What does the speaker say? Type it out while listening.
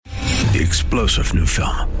The explosive new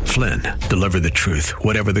film, Flynn, deliver the truth,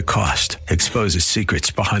 whatever the cost, exposes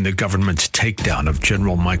secrets behind the government's takedown of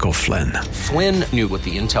General Michael Flynn. Flynn knew what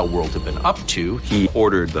the intel world had been up to. He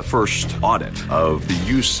ordered the first audit of the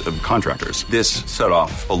use of contractors. This set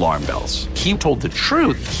off alarm bells. He told the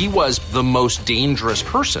truth. He was the most dangerous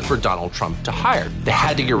person for Donald Trump to hire. They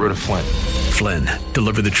had to get rid of Flynn. Flynn,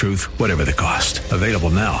 deliver the truth, whatever the cost. Available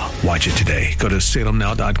now. Watch it today. Go to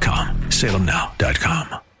salemnow.com.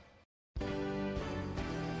 salemnow.com.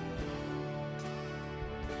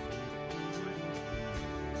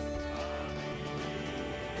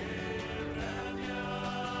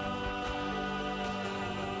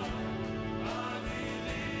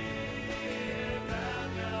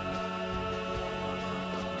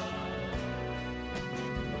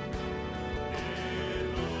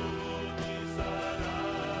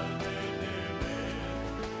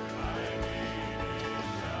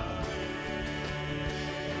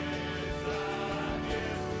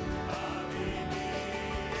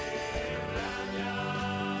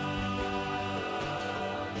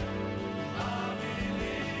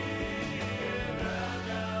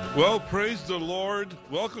 Well, praise the Lord.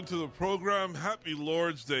 Welcome to the program. Happy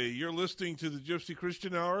Lord's Day. You're listening to the Gypsy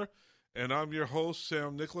Christian Hour, and I'm your host,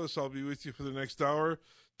 Sam Nicholas. I'll be with you for the next hour,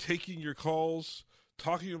 taking your calls,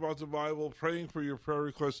 talking about the Bible, praying for your prayer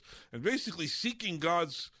requests, and basically seeking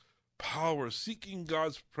God's power, seeking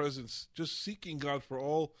God's presence, just seeking God for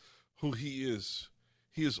all who He is.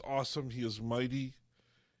 He is awesome. He is mighty.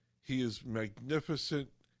 He is magnificent.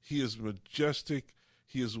 He is majestic.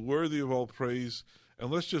 He is worthy of all praise. And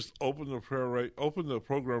let's just open the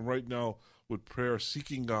program right now with prayer,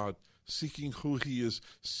 seeking God, seeking who He is,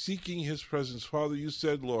 seeking His presence. Father, you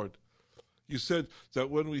said, Lord, you said that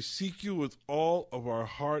when we seek you with all of our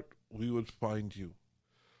heart, we would find you.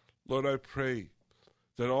 Lord, I pray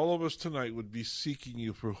that all of us tonight would be seeking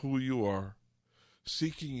you for who you are,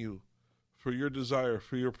 seeking you for your desire,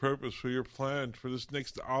 for your purpose, for your plan, for this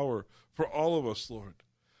next hour, for all of us, Lord.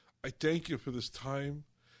 I thank you for this time.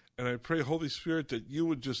 And I pray, Holy Spirit, that you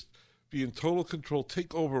would just be in total control.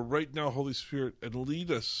 Take over right now, Holy Spirit, and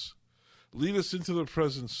lead us. Lead us into the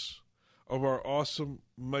presence of our awesome,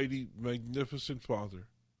 mighty, magnificent Father.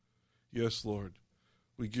 Yes, Lord,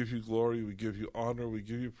 we give you glory, we give you honor, we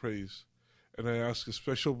give you praise. And I ask a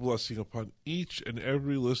special blessing upon each and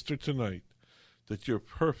every listener tonight, that your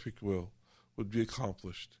perfect will would be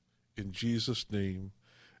accomplished. In Jesus' name,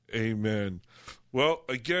 amen. Well,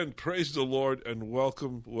 again, praise the Lord and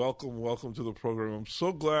welcome to the program. I'm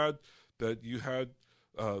so glad that you had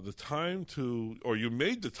the time you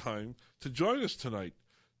made the time to join us tonight.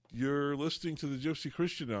 You're listening to the Gypsy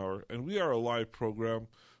Christian Hour, and we are a live program.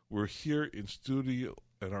 We're here in studio,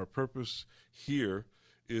 and our purpose here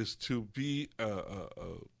is to be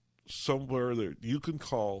somewhere that you can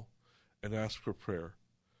call and ask for prayer,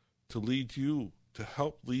 to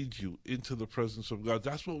help lead you into the presence of God.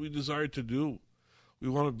 That's what we desire to do. We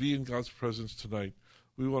want to be in God's presence tonight.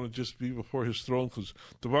 We want to just be before His throne, because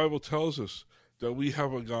the Bible tells us that we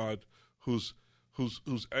have a God who's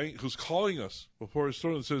calling us before His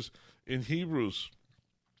throne. It says in Hebrews,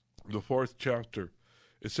 the 4th chapter,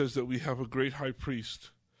 it says that we have a great high priest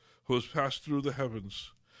who has passed through the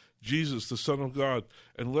heavens, Jesus, the Son of God,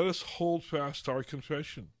 and let us hold fast our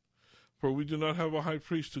confession. For we do not have a high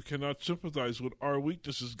priest who cannot sympathize with our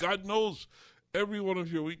weaknesses. God knows every one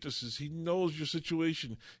of your weaknesses. He knows your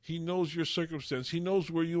situation. He knows your circumstance. He knows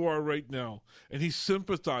where you are right now. And He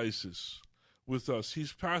sympathizes with us.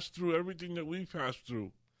 He's passed through everything that we passed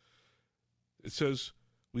through. It says,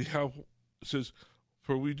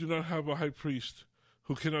 for we do not have a high priest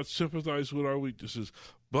who cannot sympathize with our weaknesses,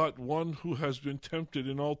 but one who has been tempted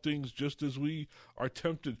in all things just as we are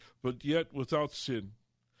tempted, but yet without sin.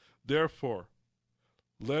 Therefore,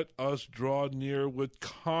 let us draw near with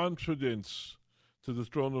confidence to the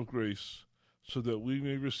throne of grace, so that we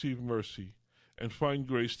may receive mercy and find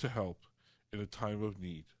grace to help in a time of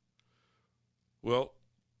need. Well,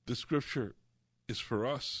 the scripture is for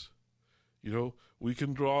us. You know, we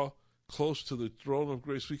can draw close to the throne of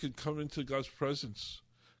grace. We can come into God's presence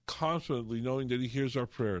confidently, knowing that He hears our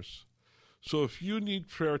prayers. So if you need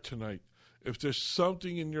prayer tonight, if there's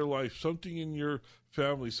something in your life, something in your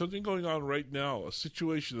family, something going on right now, a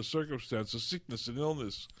situation, a circumstance, a sickness, an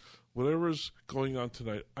illness, whatever's going on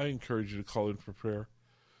tonight, I encourage you to call in for prayer.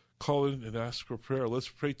 Call in and ask for prayer. Let's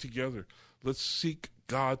pray together. Let's seek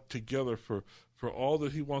God together for all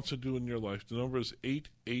that He wants to do in your life. The number is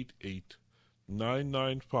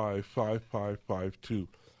 888-995-5552.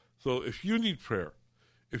 So if you need prayer,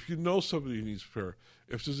 if you know somebody who needs prayer,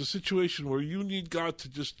 if there's a situation where you need God to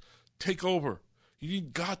just take over, you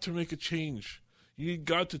need God to make a change, You need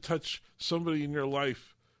God to touch somebody in your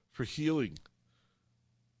life for healing.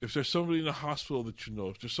 If there's somebody in a hospital that you know,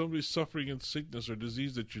 if there's somebody suffering in sickness or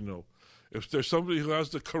disease that you know, if there's somebody who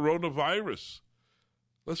has the coronavirus,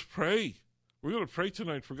 let's pray. We're going to pray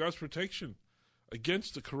tonight for God's protection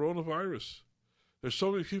against the coronavirus. There's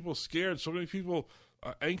so many people scared, so many people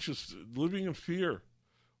anxious, living in fear.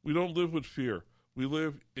 We don't live with fear. We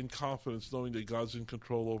live in confidence, knowing that God's in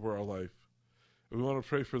control over our life. And we want to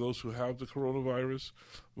pray for those who have the coronavirus.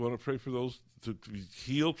 We want to pray for those to be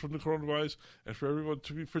healed from the coronavirus and for everyone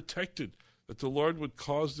to be protected, that the Lord would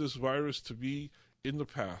cause this virus to be in the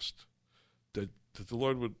past, that the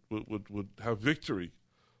Lord would have victory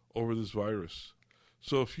over this virus.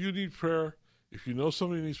 So if you need prayer, if you know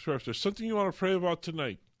somebody needs prayer, if there's something you want to pray about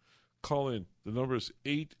tonight, call in. The number is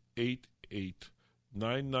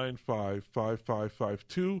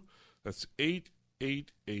 888-995-5552. That's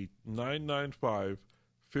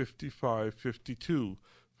 888-995-5552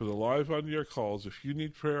 for the live on-the-air calls. If you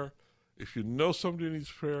need prayer, if you know somebody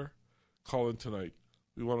needs prayer, call in tonight.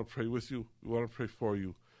 We want to pray with you. We want to pray for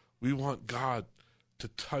you. We want God to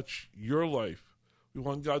touch your life. We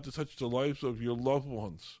want God to touch the lives of your loved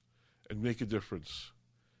ones and make a difference.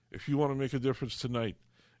 If you want to make a difference tonight,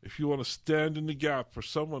 if you want to stand in the gap for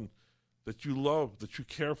someone that you love, that you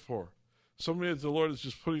care for, somebody that the Lord is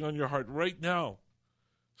just putting on your heart right now,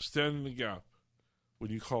 stand in the gap when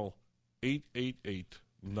you call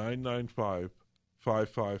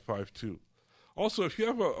 888-995-5552. Also, if you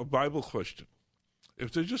have a Bible question,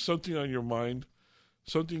 if there's just something on your mind,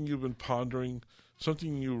 something you've been pondering,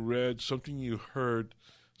 something you read, something you heard,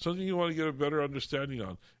 something you want to get a better understanding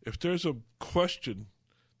on, if there's a question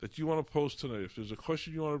that you want to pose tonight, if there's a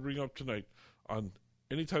question you want to bring up tonight on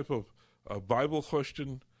any type of Bible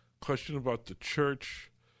question about the church,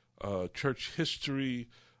 church history,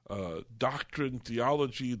 doctrine,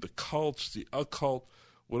 theology, the cults, the occult,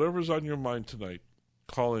 whatever's on your mind tonight,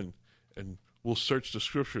 call in and we'll search the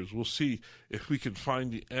scriptures. We'll see if we can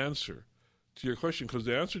find the answer to your question, because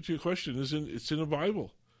the answer to your question it's in the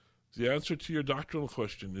Bible. The answer to your doctrinal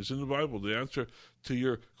question is in the Bible. The answer to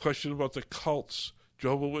your question about the cults,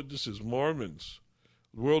 Jehovah's Witnesses, Mormons,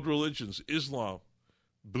 world religions, Islam,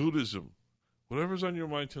 Buddhism, whatever's on your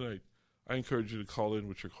mind tonight, I encourage you to call in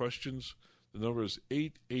with your questions. The number is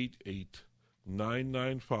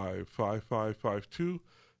 888-995-5552.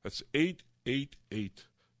 That's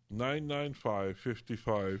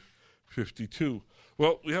 888-995-5552.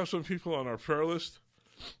 Well, we have some people on our prayer list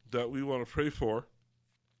that we want to pray for.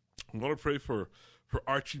 We want to pray for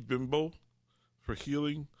Archie Bimbo for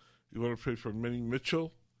healing. We want to pray for Minnie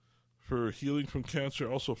Mitchell for healing from cancer.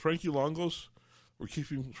 Also, Frankie Longos. We're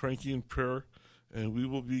keeping Frankie in prayer, and we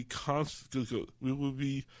will be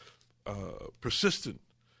persistent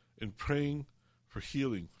in praying for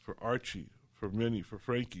healing for Archie, for Minnie, for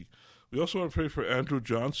Frankie. We also want to pray for Andrew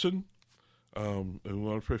Johnson, and we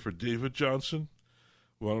want to pray for David Johnson.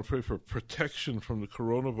 We want to pray for protection from the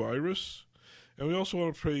coronavirus. And we also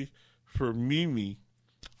want to pray for Mimi,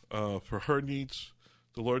 for her needs.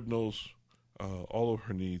 The Lord knows all of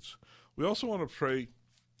her needs. We also want to pray,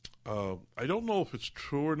 I don't know if it's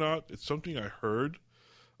true or not. It's something I heard.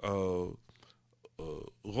 Rom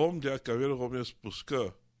de Acavera Gomes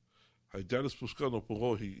Busca. Dennis Busca no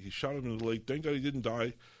Puro. He shot him in the leg. Thank God he didn't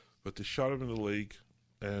die, but they shot him in the leg.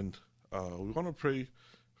 And we want to pray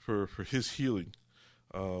for his healing.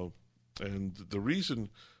 And the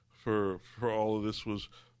reason for all of this was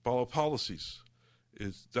policies.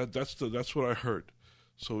 That's what I heard.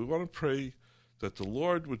 So we want to pray that the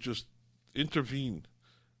Lord would just intervene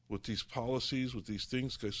with these policies, with these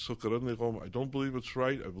things. I don't believe it's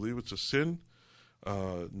right. I believe it's a sin.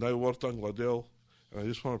 And I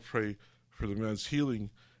just want to pray for the man's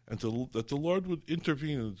healing, and that the Lord would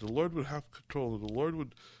intervene, and that the Lord would have control, and the Lord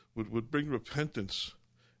would bring repentance,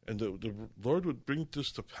 and the Lord would bring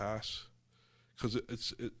this to pass. Because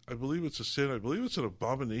I believe it's a sin. I believe it's an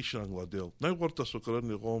abomination on Gladale.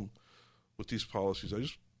 With these policies, I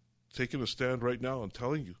just taking a stand right now and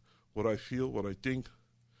telling you what I feel, what I think.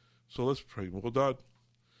 So let's pray. God,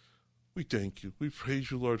 we thank you. We praise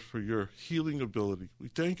you, Lord, for your healing ability. We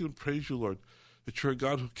thank you and praise you, Lord, that you're a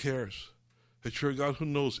God who cares, that you're a God who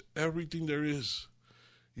knows everything there is.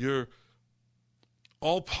 You're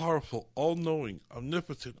all-powerful, all-knowing,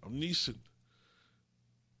 omnipotent, omniscient.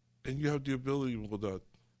 And you have the ability, God,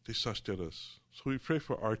 to sustain us. So we pray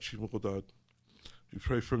for Archie, God. We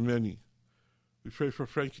pray for Minnie. We pray for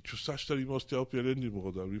Frankie. We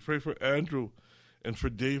pray for Andrew and for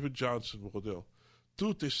David Johnson, God.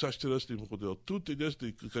 Tu te sasteras de model, tu te des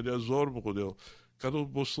de Kadazor model, Kado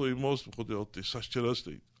Bosley most model, te sasteras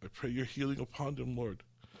de. I pray your healing upon them, Lord.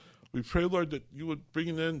 We pray, Lord, that you would bring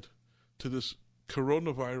an end to this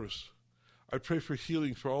coronavirus. I pray for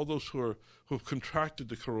healing for all those who have contracted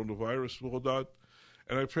the coronavirus, Lord God.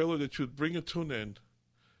 And I pray, Lord, that you would bring it to an end,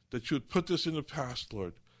 that you would put this in the past,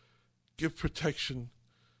 Lord. Give protection,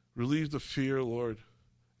 relieve the fear, Lord,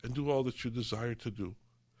 and do all that you desire to do.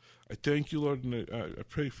 I thank you, Lord, and I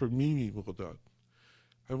pray for Mimi, Lord God.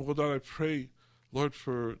 And Lord God, I pray, Lord,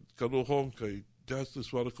 for Garohonkai,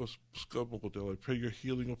 Daslis Varakos Skabodel. I pray your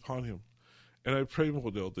healing upon him. And I pray,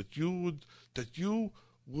 Model, that you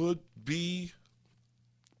would be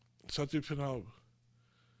Satipinab,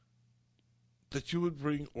 that you would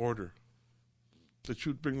bring order, that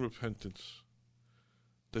you would bring repentance,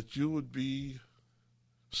 that you would be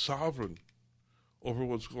sovereign over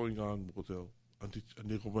what's going on, Model.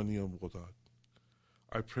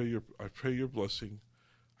 I pray your blessing.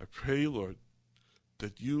 I pray, Lord,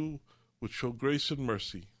 that you would show grace and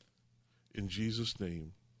mercy in Jesus'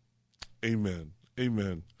 name. Amen.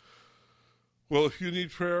 Amen. Well, if you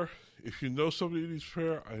need prayer, if you know somebody who needs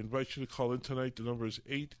prayer, I invite you to call in tonight. The number is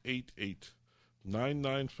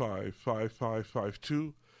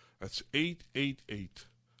 888-995-5552. That's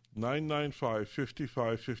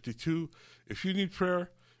 888-995-5552. If you need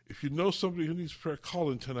prayer, if you know somebody who needs prayer,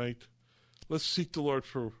 call in tonight. Let's seek the Lord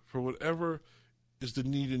for whatever is the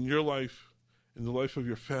need in your life, in the life of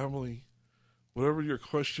your family. Whatever your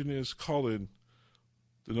question is, call in.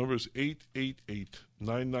 The number is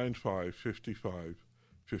 888-995-5552.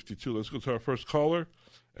 Let's go to our first caller,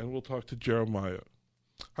 and we'll talk to Jeremiah.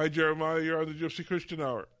 Hi, Jeremiah. You're on the Gypsy Christian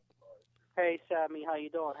Hour. Hey, Sammy. How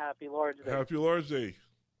you doing? Happy Lord's Day. Happy Lord's Day.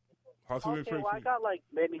 I got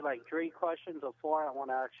maybe three questions or four. I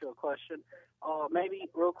want to ask you a question. Maybe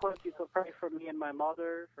real quick, you could pray for me and my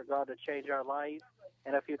mother for God to change our life.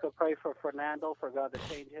 And if you could pray for Fernando for God to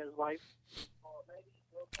change his life.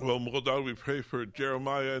 Well, Morodad, we pray for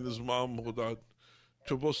Jeremiah and his mom, Morodad.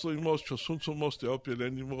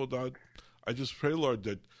 I just pray, Lord,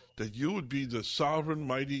 that you would be the sovereign,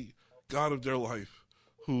 mighty God of their life,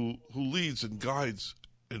 who leads and guides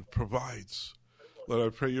and provides. Lord, I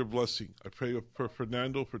pray your blessing. I pray for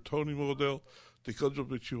Fernando, for Tony Morodel, that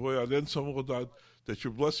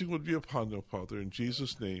your blessing would be upon them, Father, in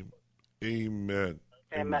Jesus' name. Amen.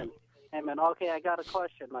 Amen. Amen. Okay, I got a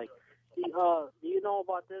question. Do you know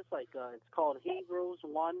about this? It's called Hebrews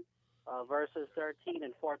 1, verses 13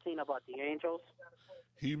 and 14 about the angels.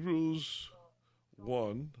 Hebrews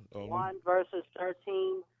 1. 1 verses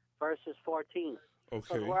 13, verses 14.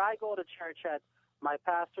 Okay. Where I go to church at, my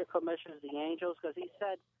pastor commissions the angels because he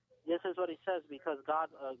said, this is what he says, because God,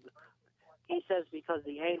 he says because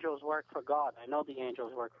the angels work for God. I know the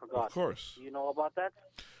angels work for God. Of course. Do you know about that?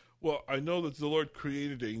 Well, I know that the Lord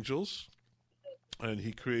created angels, and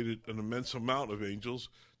he created an immense amount of angels.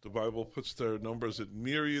 The Bible puts their numbers at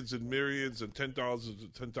myriads and myriads and 10,000s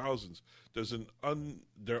and 10,000s.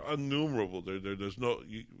 They're innumerable.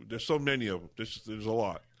 There's so many of them. There's a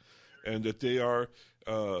lot. And that they are,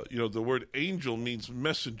 the word angel means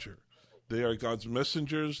messenger. They are God's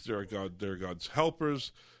messengers. They're God's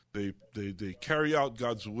helpers. They carry out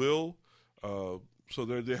God's will. So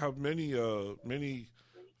they have many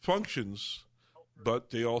functions, but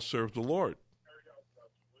they all serve the Lord.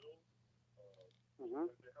 Mm-hmm.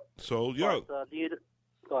 So, yeah.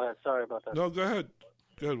 Go ahead. Sorry about that. No, go ahead.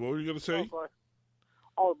 What were you going to say?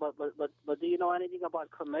 But do you know anything about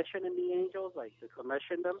commissioning the angels, to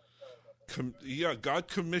commission them? God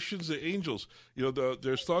commissions the angels.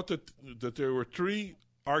 There's thought that there were three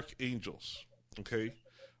archangels, okay?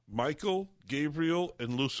 Michael, Gabriel,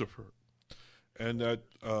 and Lucifer. And that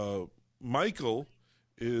Michael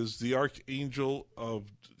is the archangel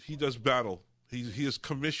he does battle. He is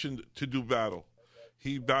commissioned to do battle.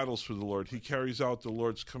 He battles for the Lord. He carries out the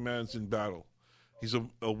Lord's commands in battle. He's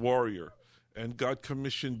a warrior. And God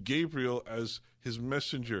commissioned Gabriel as his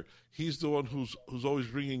messenger. He's the one who's always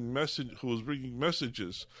bringing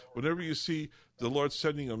messages. Whenever you see the Lord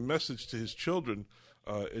sending a message to his children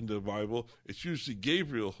in the Bible, it's usually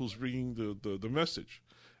Gabriel who's bringing the message.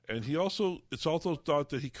 And it's also thought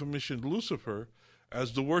that he commissioned Lucifer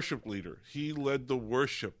as the worship leader. He led the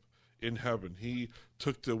worship in heaven. He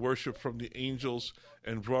took the worship from the angels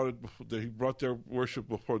and he brought their worship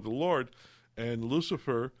before the Lord. And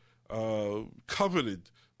Lucifer coveted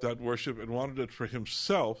that worship and wanted it for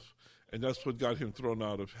himself, and that's what got him thrown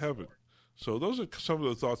out of heaven. So those are some of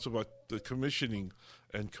the thoughts about the commissioning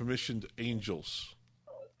and commissioned angels.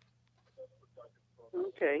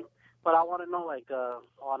 Okay, but I want to know,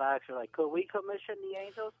 could we commission the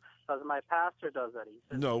angels? Because my pastor does that. He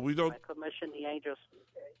says, no, we don't. Commission the angels.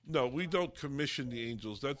 No, we don't commission the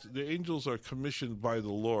angels. The angels are commissioned by the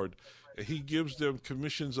Lord. He gives them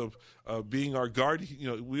commissions of being our guardian. You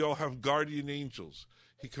know, we all have guardian angels.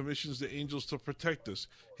 He commissions the angels to protect us.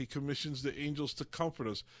 He commissions the angels to comfort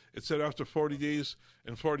us. It said after 40 days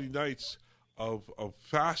and 40 nights of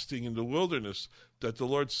fasting in the wilderness that the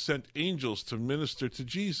Lord sent angels to minister to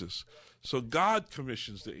Jesus. So God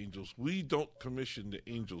commissions the angels. We don't commission the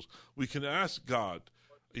angels. We can ask God.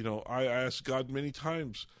 You know, I asked God many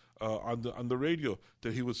times on the radio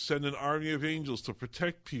that He would send an army of angels to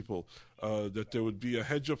protect people, that there would be a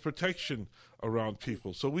hedge of protection around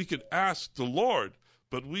people. So we could ask the Lord,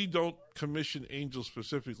 but we don't commission angels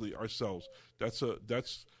specifically ourselves. That's the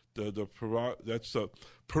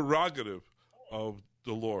prerogative of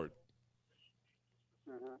the Lord.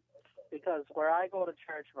 Mm-hmm. Because where I go to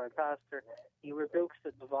church, my pastor, he rebukes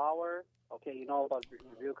the devourer. Okay, you know about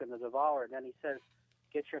rebuking the devourer. And then he says,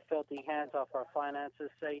 get your filthy hands off our finances,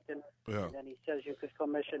 Satan. Yeah. And then he says you could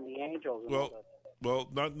commission the angels. Well,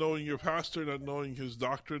 not knowing your pastor, not knowing his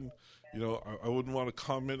doctrine, you know, I wouldn't want to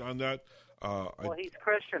comment on that. Well, he's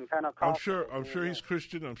Christian, Pentecostal. I'm sure he's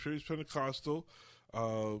Christian. I'm sure he's Pentecostal.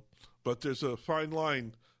 But there's a fine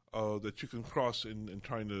line that you can cross in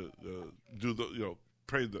trying to do the, you know,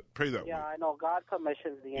 pray that way. Yeah, I know. God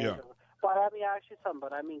commissions the angels. Yeah. But let me ask you something.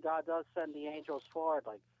 But I mean, God does send the angels forward.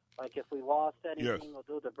 Like if we lost anything, we'll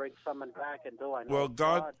do to bring someone back and do. I know. Well,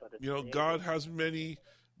 God, you know, God has many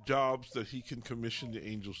jobs that He can commission the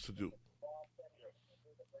angels to do.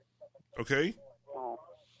 Okay. Oh,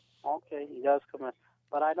 okay. He does commission,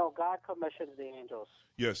 but I know God commissions the angels.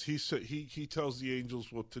 Yes, He tells the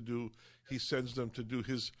angels what to do. He sends them to do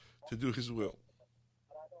His will.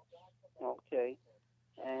 Okay.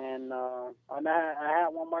 And I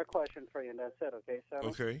have one more question for you, and that's it. Okay, sir.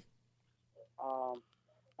 Okay.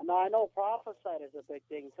 Now I know prophesied is a big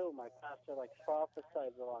thing too. My pastor likes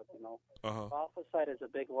prophesied a lot. You know. Prophesied is a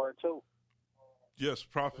big word too. Yes,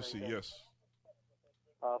 prophecy. Yes.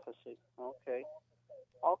 Prophecy. Okay.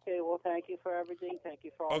 Okay. Well, thank you for everything. Thank you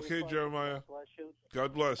for all. Okay, Jeremiah. God bless you.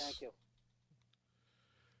 God bless. Thank you.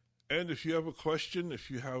 And if you have a question, if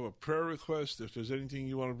you have a prayer request, if there's anything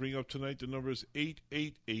you want to bring up tonight, the number is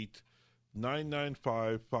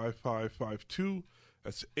 888-995-5552.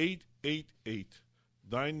 That's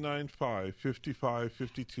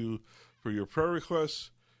 888-995-5552 for your prayer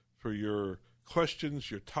requests, for your questions,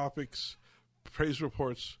 your topics, praise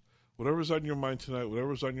reports, whatever's on your mind tonight,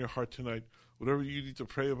 whatever's on your heart tonight, whatever you need to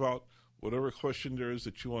pray about, whatever question there is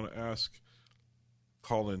that you want to ask,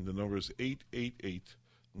 call in. The number is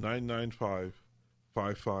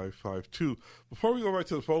 888-995-5552. Before we go back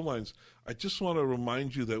to the phone lines, I just want to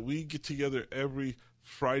remind you that we get together every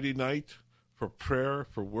Friday night for prayer,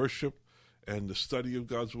 for worship, and the study of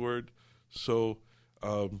God's Word. So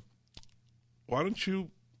why don't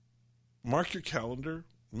you mark your calendar,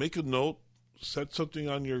 make a note, set something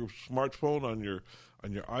on your smartphone, on your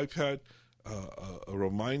iPad, a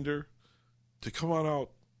reminder to come on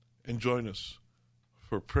out and join us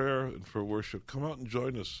for prayer and for worship. Come out and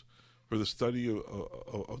join us for the study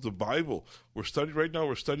of the Bible. We're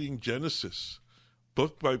studying Genesis,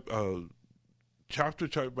 book by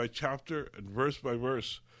chapter by chapter and verse by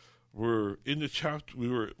verse. We're in the chapter. We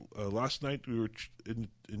were last night. We were in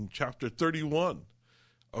chapter 31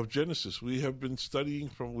 of Genesis. We've studied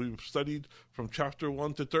from chapter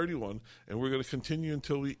 1 to 31, and we're going to continue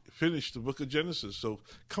until we finish the book of Genesis. So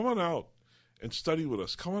come on out and study with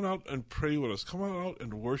us. Come on out and pray with us. Come on out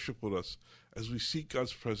and worship with us as we seek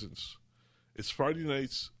God's presence. It's Friday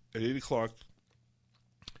nights at 8 o'clock,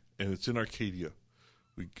 and it's in Arcadia.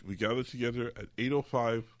 We gather together at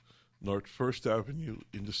 805 North 1st Avenue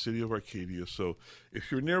in the city of Arcadia. So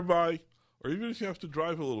if you're nearby, or even if you have to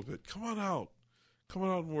drive a little bit, come on out. Come on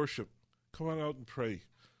out and worship. Come on out and pray.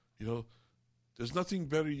 You know, there's nothing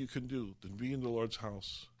better you can do than be in the Lord's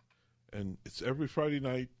house. And it's every Friday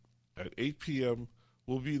night at 8 p.m.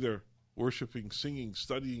 We'll be there worshiping, singing,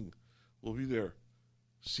 studying. We'll be there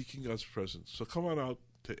seeking God's presence. So come on out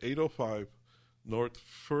to 805 North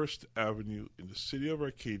 1st Avenue in the city of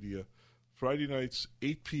Arcadia, Friday nights,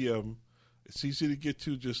 8 p.m. It's easy to get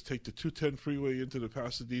to. Just take the 210 freeway into the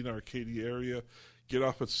Pasadena, Arcadia area. Get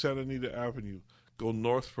off at Santa Anita Avenue. Go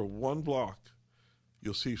north for 1 block.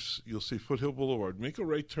 You'll see Foothill Boulevard. Make a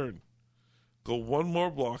right turn. Go 1 more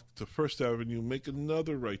block to 1st Avenue. Make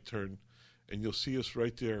another right turn, and you'll see us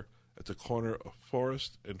right there at the corner of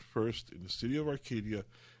Forest and 1st in the city of Arcadia,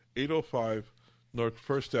 805 North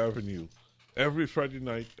 1st Avenue. Every Friday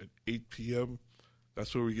night at 8 p.m.,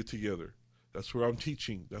 that's where we get together. That's where I'm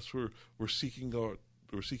teaching. That's where we're seeking God.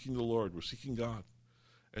 We're seeking the Lord. We're seeking God.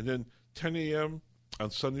 And then 10 a.m.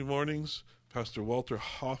 on Sunday mornings, Pastor Walter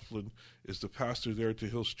Hoffman is the pastor there at the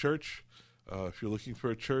Hills Church. If you're looking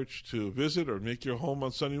for a church to visit or make your home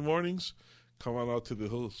on Sunday mornings, come on out to the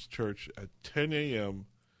Hills Church at 10 a.m.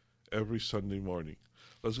 every Sunday morning.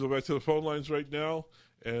 Let's go back to the phone lines right now,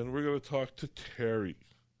 and we're going to talk to Terry.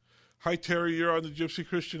 Hi, Terry. You're on the Gypsy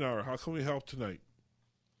Christian Hour. How can we help tonight?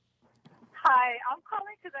 Hi. I'm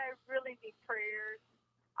calling because I really need prayers.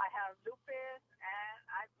 I have lupus, and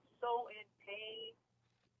I'm so in pain.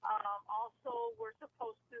 Also, we're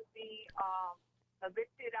supposed to be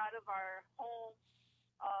evicted out of our home.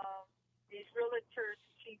 These realtors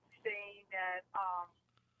keep saying that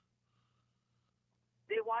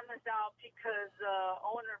they want us out because the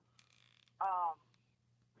owner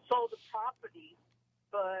sold the property,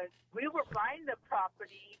 but we were buying the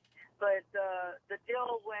property, but the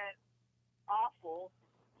deal went awful,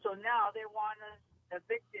 so now they want us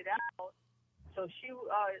evicted out. So she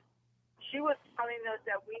was telling us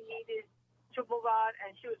that we needed to move out,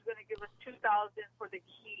 and she was going to give us $2,000 for the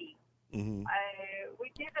key. Mm-hmm.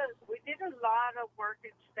 We did a lot of work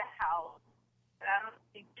into the house, and I don't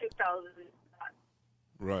think $2,000 is not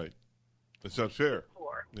right. It's not fair.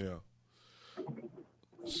 Yeah.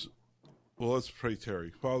 Well, let's pray,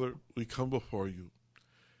 Terry. Father, we come before you,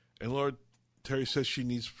 and Lord, Terry says she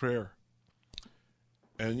needs prayer,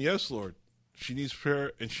 and yes, Lord, she needs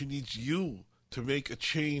prayer, and she needs you to make a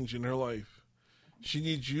change in her life. She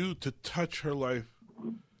needs you to touch her life,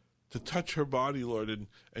 to touch her body, Lord, and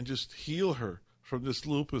just heal her from this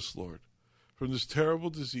lupus, Lord, from this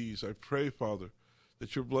terrible disease. I pray, Father,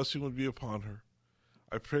 that your blessing would be upon her.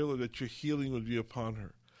 I pray, Lord, that your healing would be upon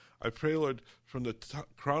her. I pray, Lord, from the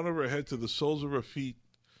crown of her head to the soles of her feet,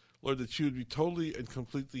 Lord, that she would be totally and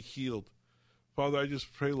completely healed. Father, I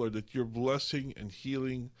just pray, Lord, that your blessing and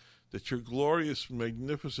healing, that your glorious,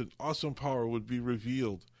 magnificent, awesome power would be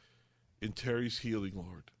revealed in Terry's healing,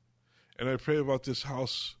 Lord. And I pray about this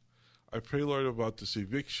house. I pray, Lord, about this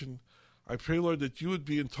eviction. I pray, Lord, that you would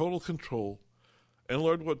be in total control. And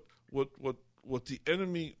Lord, what the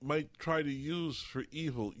enemy might try to use for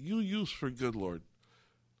evil, you use for good, Lord.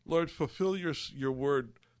 Lord, fulfill your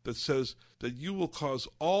word that says that you will cause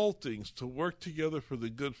all things to work together for the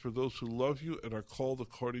good for those who love you and are called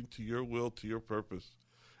according to your will, to your purpose.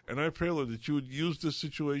 And I pray, Lord, that you would use this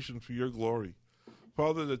situation for your glory.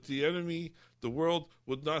 Father, that the enemy, the world,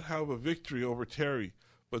 would not have a victory over Terry,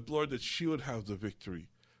 but, Lord, that she would have the victory,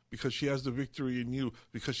 because she has the victory in you,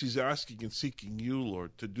 because she's asking and seeking you,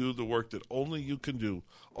 Lord, to do the work that only you can do.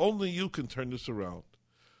 Only you can turn this around.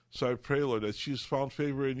 So I pray, Lord, that she's found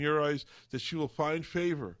favor in your eyes, that she will find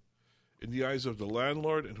favor in the eyes of the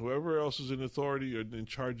landlord and whoever else is in authority or in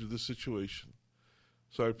charge of this situation.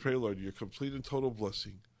 So I pray, Lord, your complete and total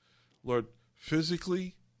blessing, Lord,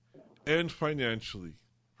 physically and financially,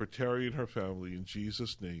 for Terry and her family, in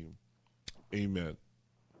Jesus' name. Amen.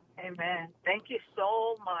 Amen. Thank you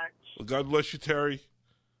so much. Well, God bless you, Terry.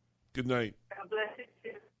 Good night. God bless you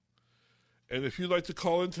too. And if you'd like to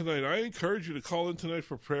call in tonight, I encourage you to call in tonight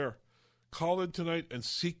for prayer. Call in tonight and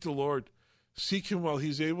seek the Lord. Seek him while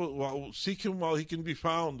he's able. Seek him while he can be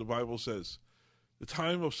found, the Bible says. The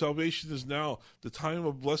time of salvation is now. The time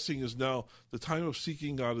of blessing is now. The time of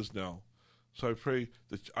seeking God is now. So I pray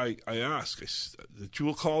that I ask that you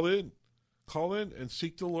will call in. Call in and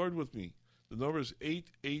seek the Lord with me. The number is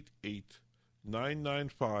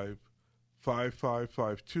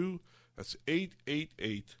 888-995-5552. That's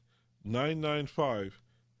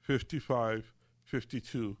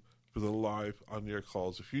 888-995-5552 for the live on-air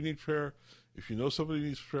calls. If you need prayer, if you know somebody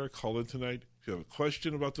needs prayer, call in tonight. If you have a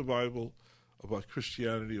question about the Bible, about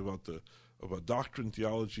Christianity, about doctrine,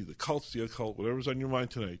 theology, the cults, the occult, whatever's on your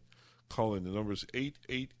mind tonight, call in. The number is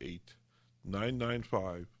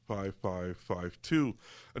 888-995-5552.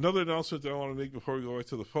 Another announcement that I want to make before we go right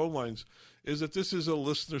to the phone lines is that this is a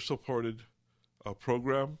listener-supported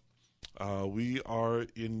program. We are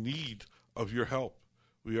in need of your help.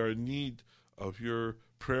 We are in need of your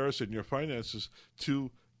prayers and your finances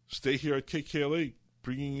to stay here at KKLA,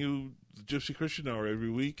 bringing you the Gypsy Christian Hour every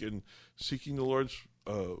week and seeking the Lord's,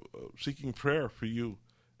 seeking prayer for you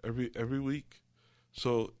every week.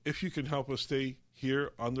 So if you can help us stay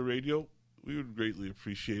here on the radio, we would greatly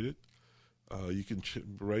appreciate it. You can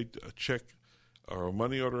write a check or a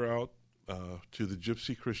money order out to the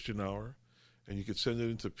Gypsy Christian Hour, and you can send it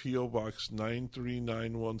into P.O. Box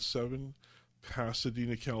 93917,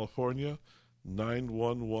 Pasadena, California,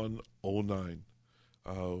 91109.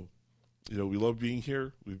 We love being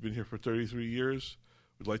here. We've been here for 33 years.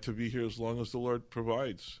 We'd like to be here as long as the Lord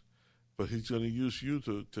provides. But he's going to use you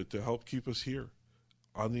to help keep us here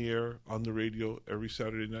on the air, on the radio, every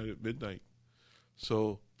Saturday night at midnight.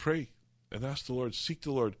 So pray and ask the Lord, seek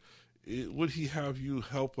the Lord. Would he have you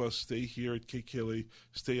help us stay here at KKLA,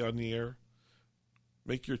 stay on the air?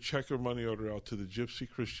 make your check or money order out to the Gypsy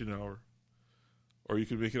Christian Hour, or you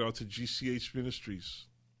can make it out to GCH Ministries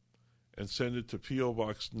and send it to P.O.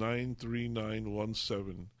 Box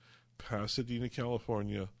 93917, Pasadena,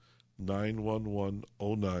 California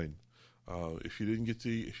 91109. If you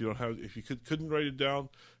couldn't write it down,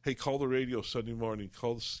 hey, call the radio Sunday morning.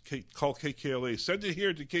 Call KKLA. Send it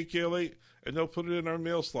here to KKLA, and they'll put it in our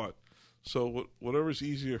mail slot. So whatever's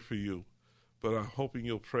easier for you. But I'm hoping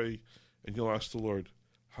you'll pray and you'll ask the Lord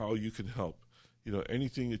how you can help.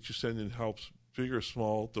 Anything that you send in helps, big or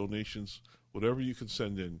small, donations, whatever you can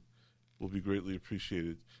send in will be greatly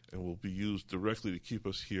appreciated and will be used directly to keep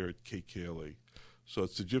us here at KKLA. So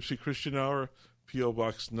it's the Gypsy Christian Hour, P.O.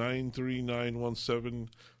 Box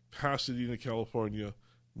 93917, Pasadena, California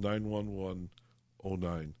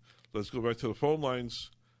 91109. Let's go back to the phone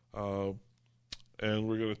lines, and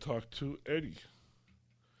we're going to talk to Eddie.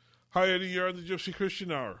 Hi, Eddie. You're on the Gypsy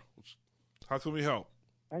Christian Hour. How can we help?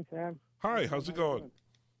 Hi, Sam. Hi. How's it going?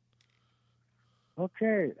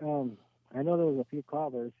 Okay. I know there was a few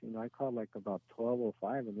callers. I called like about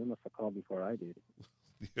 12:05, and they must have called before I did.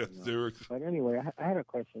 Yes, they were. But anyway, I had a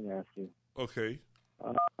question to ask you. Okay.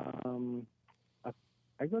 I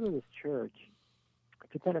go to this church.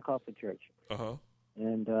 It's a Pentecostal church. Uh-huh.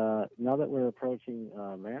 And now that we're approaching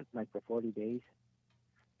Lent, like for 40 days,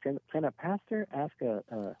 can a pastor ask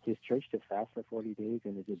his church to fast for 40 days,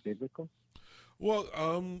 and is it biblical? Well,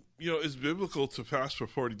 it's biblical to fast for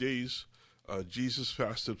 40 days. Jesus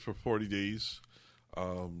fasted for 40 days.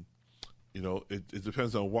 It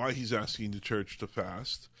depends on why he's asking the church to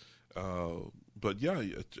fast. But yeah,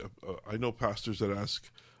 I know pastors that ask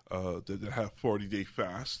that have 40-day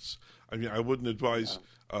fasts. I mean, I wouldn't advise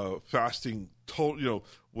fasting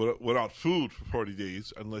without food for 40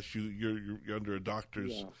 days unless you're under a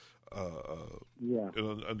doctor's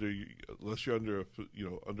unless you're under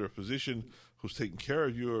a physician who's taking care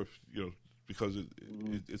of you, or because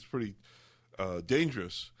it's pretty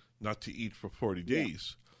dangerous not to eat for 40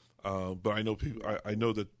 days. But I know people. I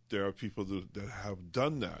know that there are people that have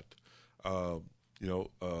done that.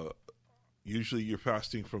 Usually you're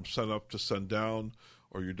fasting from sun up to sundown,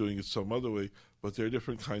 or you're doing it some other way. But there are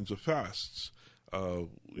different kinds of fasts.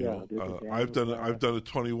 I've done a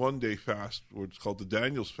 21-day fast, which is called the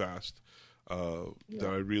Daniel's fast, that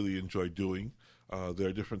I really enjoy doing. There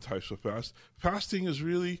are different types of fast. Fasting is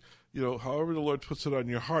really, however the Lord puts it on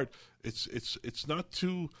your heart. It's not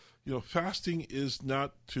to, fasting is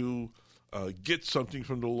not to get something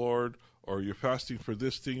from the Lord, or you're fasting for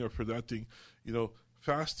this thing or for that thing.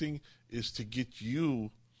 Fasting is to get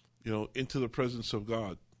you, into the presence of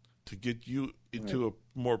God, to get you into a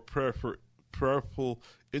more prayerful,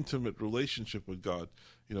 intimate relationship with God.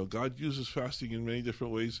 God uses fasting in many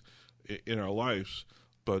different ways in our lives,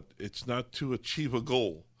 but it's not to achieve a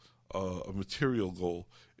goal, a material goal.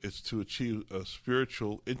 It's to achieve a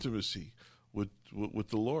spiritual intimacy with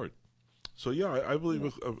the Lord. So yeah, I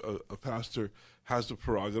believe a pastor has the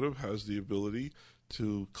prerogative, has the ability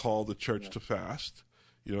to call the church to fast.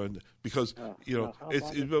 And because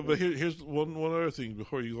but here's one other thing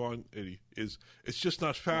before you go on, Eddie, is it's just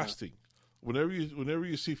not fasting. Whenever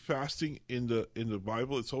you see fasting in the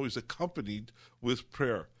Bible, it's always accompanied with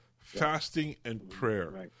prayer, fasting and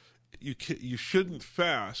prayer. Right. You shouldn't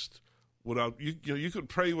fast without you could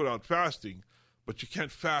pray without fasting, but you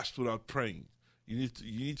can't fast without praying. You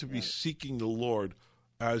need to be seeking the Lord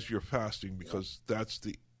as you're fasting, because that's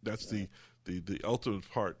the ultimate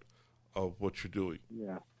part of what you're doing.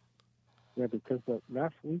 Yeah, because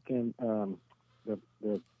last weekend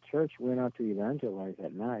the church went out to evangelize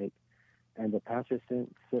at night, and the pastor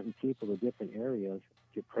sent certain people to different areas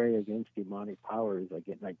to pray against demonic powers, like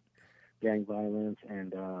gang violence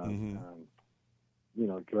and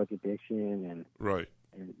drug addiction, and right.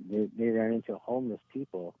 And they ran into homeless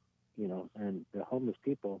people, and the homeless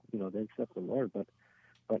people, they accept the Lord, but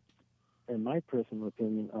in my personal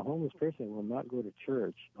opinion, a homeless person will not go to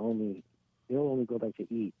church. They'll only go back to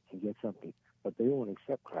eat and get something, but they won't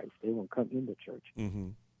accept Christ. They won't come into church.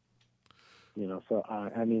 Mm-hmm. So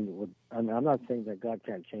I'm not saying that God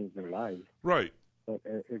can't change their lives, right? But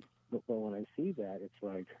when I see that, it's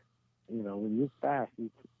like, when you fast,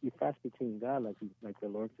 you fast between God, like the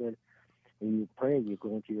Lord said, and you pray. You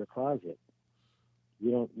go into your closet.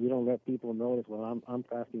 You don't let people notice. Well, I'm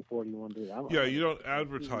fasting 41 days. You don't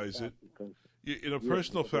advertise it. In a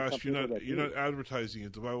personal fast, you're not advertising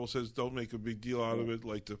it. The Bible says don't make a big deal out of it,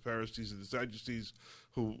 like the Pharisees and the Sadducees,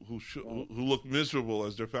 who look miserable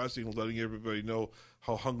as they're fasting, letting everybody know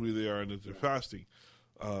how hungry they are and that they're fasting.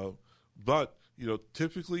 But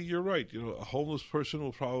typically, you're right. A homeless person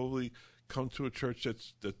will probably come to a church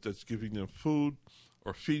that's giving them food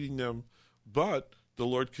or feeding them, but the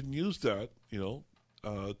Lord can use that,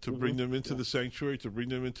 to bring them into the sanctuary, to bring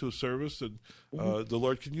them into a service, and the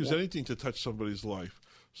Lord can use anything to touch somebody's life.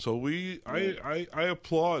 So I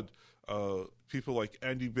applaud people like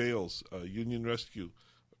Andy Bales, Union Rescue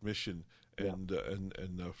Mission, and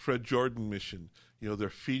Fred Jordan Mission. They're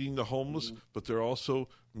feeding the homeless, but they're also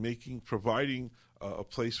providing a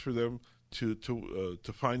place for them to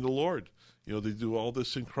find the Lord. They do all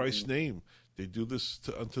this in Christ's name. They do this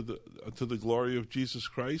unto the glory of Jesus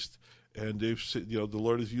Christ, and the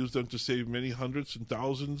Lord has used them to save many hundreds and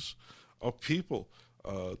thousands of people.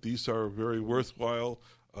 These are very worthwhile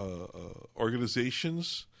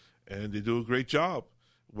organizations, and they do a great job.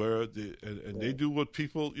 They do what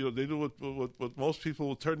people, they do what most people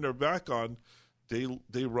will turn their back on.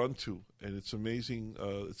 They run to, and it's amazing.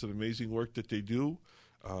 It's an amazing work that they do.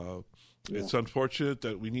 It's unfortunate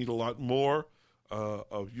that we need a lot more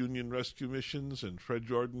of Union Rescue Missions and Fred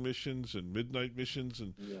Jordan Missions and Midnight Missions,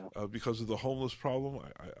 and because of the homeless problem.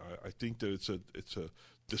 I think that it's a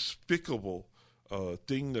despicable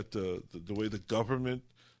thing that the way the government,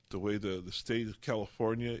 the way the state of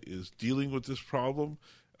California is dealing with this problem.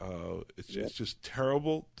 It's just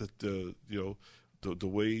terrible that the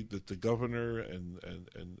way that the governor and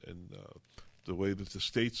the way that the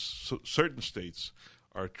states, certain states,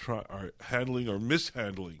 are handling or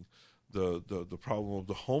mishandling the problem of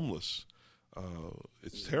the homeless.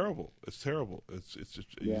 It's terrible. It's terrible.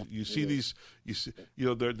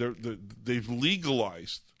 They've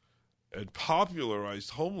legalized and popularized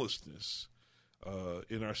homelessness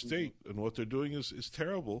in our state, and what they're doing is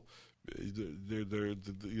terrible.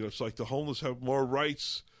 It's like the homeless have more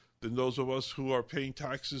rights than those of us who are paying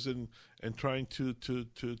taxes and trying to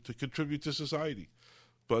contribute to society.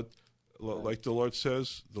 But like the Lord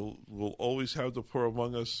says, we'll always have the poor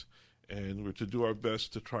among us, and we're to do our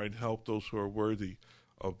best to try and help those who are worthy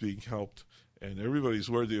of being helped. And everybody's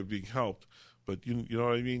worthy of being helped, but you know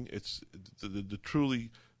what I mean? It's the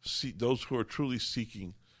truly those who are truly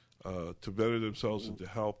seeking to better themselves and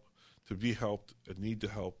to be helped and need to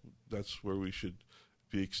help. That's where we should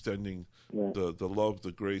be extending the love,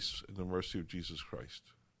 the grace, and the mercy of Jesus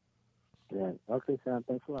Christ. Yeah. Okay, Sam.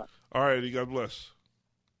 Thanks a lot. All righty. God bless.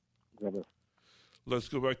 God bless. Let's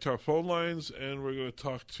go back to our phone lines, and we're going to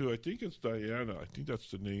talk to, I think it's Diana. I think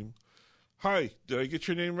that's the name. Hi. Did I get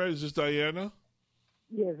your name right? Is this Diana?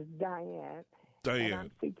 Yes, Diane. Diane. And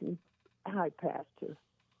I'm speaking. Hi, Pastor.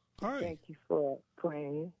 Hi. Thank you for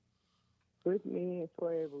praying with me and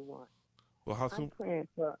for everyone. Well, I'm praying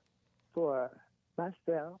for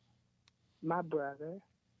myself, my brother.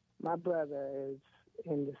 My brother is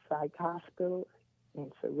in the psych hospital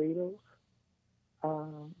in Cerritos.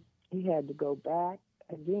 He had to go back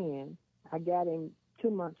again. I got him 2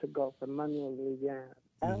 months ago from Monday, Louisiana.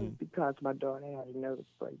 That was because my daughter had a nervous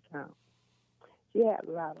breakdown. She had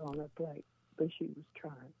a lot on her plate, but she was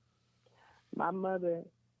trying. My mother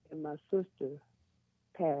and my sister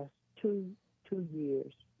passed two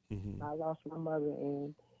years. I lost my mother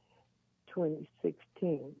in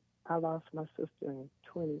 2016. I lost my sister in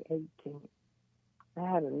 2018. I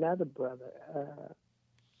had another brother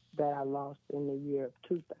that I lost in the year of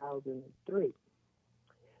 2003.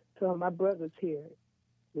 So my brother's here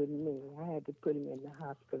with me. I had to put him in the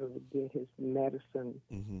hospital to get his medicine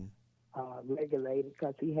regulated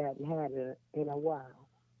because he hadn't had it in a while.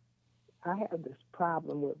 I have this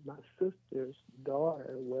problem with my sister's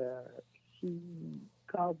daughter where she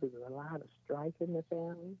causes a lot of strife in the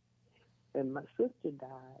family. And my sister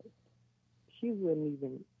died. She wouldn't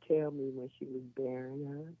even tell me when she was burying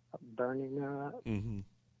her or burning her up.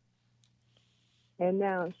 And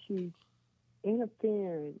now she's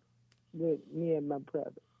interfering with me and my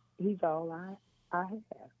brother. He's all I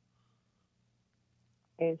have.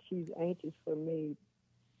 And she's anxious for me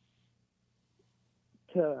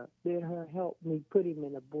to let her help me put him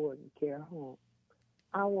in a boarding care home.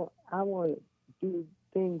 I want to do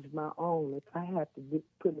things my own if I have to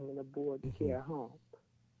put him in a boarding care home.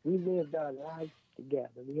 We lived our lives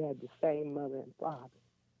together. We had the same mother and father.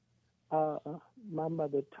 My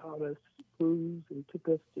mother taught us rules and took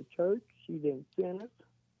us to church. She didn't send us.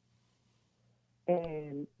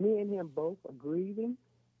 And me and him both are grieving.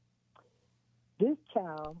 This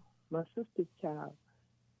child, my sister's child,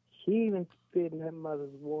 she even spit in her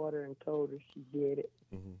mother's water and told her she did it.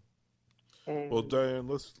 And well, Diane,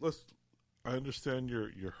 let's. I understand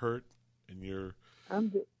your hurt and your.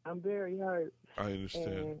 I'm very hurt. I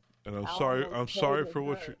understand, and I'm sorry. I'm sorry for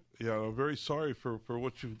what you. Yeah, I'm very sorry for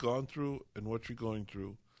what you've gone through and what you're going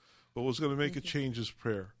through. But what's going to make a change is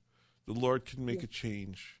prayer. The Lord can make a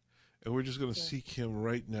change, and we're just going to seek Him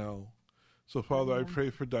right now. So, Father, I pray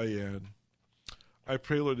for Diane. I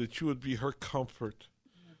pray, Lord, that you would be her comfort,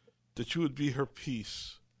 that you would be her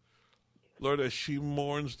peace. Lord, as she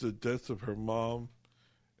mourns the death of her mom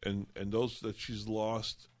and those that she's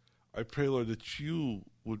lost, I pray, Lord, that you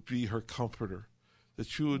would be her comforter,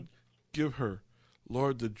 that you would give her,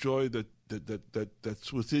 Lord, the joy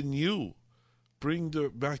that's within you. Bring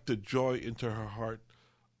back the joy into her heart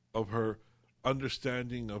of her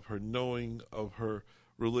understanding, of her knowing, of her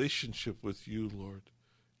relationship with you, Lord.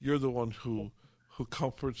 You're the one who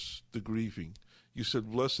comforts the grieving. You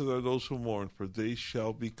said, blessed are those who mourn, for they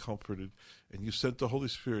shall be comforted. And you sent the Holy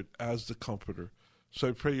Spirit as the comforter. So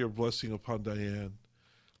I pray your blessing upon Diane,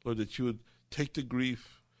 Lord, that you would take the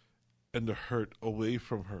grief and the hurt away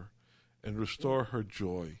from her and restore her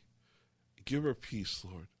joy. Give her peace,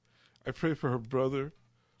 Lord. I pray for her brother,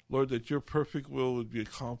 Lord, that your perfect will would be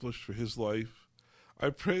accomplished for his life. I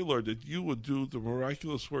pray, Lord, that you would do the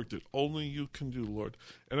miraculous work that only you can do, Lord.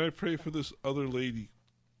 And I pray for this other lady,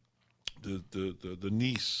 the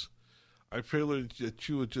niece. I pray, Lord, that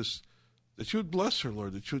you would bless her,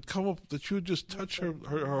 Lord, that you would come up, that you would just touch her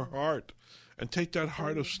heart and take that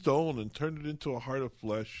heart of stone and turn it into a heart of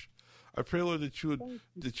flesh. I pray, Lord, that you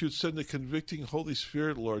would send the convicting Holy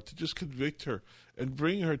Spirit, Lord, to just convict her and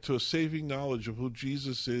bring her to a saving knowledge of who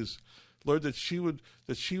Jesus is. Lord, that she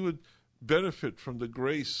would benefit from the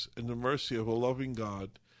grace and the mercy of a loving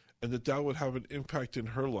God, and that would have an impact in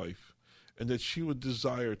her life, and that she would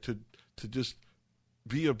desire to just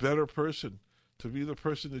be a better person, to be the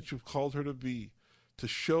person that you've called her to be,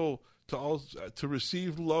 to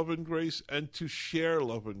receive love and grace and to share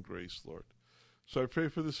love and grace, Lord. So I pray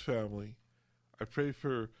for this family. I pray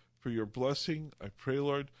for your blessing. I pray,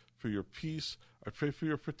 Lord, for your peace. I pray for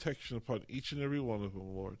your protection upon each and every one of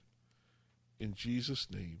them, Lord. In Jesus'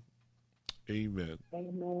 name, amen.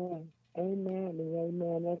 Amen. Amen and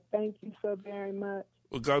amen. And thank you so very much.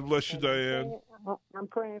 Well, God bless you, Diane. I'm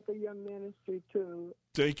praying for your ministry, too.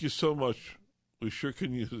 Thank you so much. We sure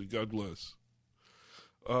can use it. God bless.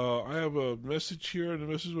 I have a message here, and the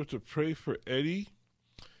message was to pray for Eddie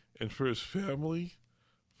and for his family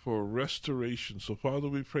for restoration. So, Father,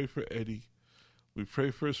 we pray for Eddie. We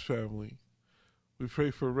pray for his family. We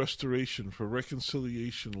pray for restoration, for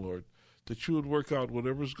reconciliation, Lord, that you would work out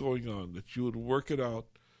whatever's going on, that you would work it out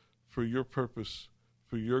for your purpose,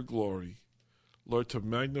 for your glory. Lord, to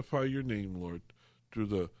magnify your name, Lord, through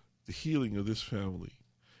the healing of this family.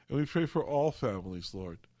 And we pray for all families,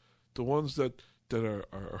 Lord, the ones that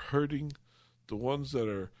are hurting, the ones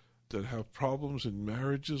that have problems in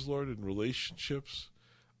marriages, Lord, in relationships.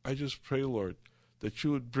 I just pray, Lord, that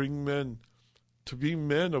you would bring men to be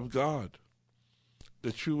men of God,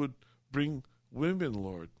 that you would bring women,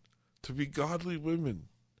 Lord, to be godly women.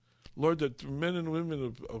 Lord, that the men and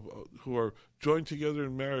women who are joined together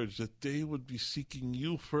in marriage, that they would be seeking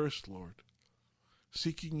you first, Lord,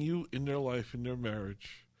 seeking you in their life, in their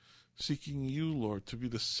marriage, seeking you, Lord, to be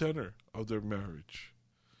the center of their marriage.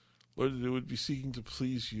 Lord, that they would be seeking to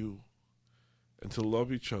please you and to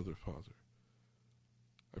love each other, Father.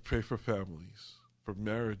 I pray for families, for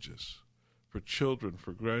marriages, for children,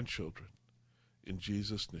 for grandchildren. In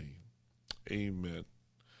Jesus' name, amen.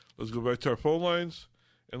 Let's go back to our phone lines,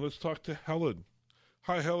 and let's talk to Helen.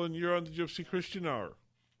 Hi, Helen. You're on the Gypsy Christian Hour.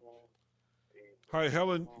 Hi,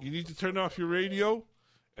 Helen. You need to turn off your radio,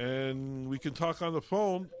 and we can talk on the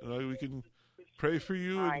phone, and we can pray for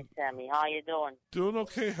you. Hi, Sammy. How you doing? Doing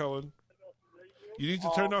okay, Helen. You need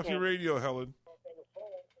to turn off your radio, Helen.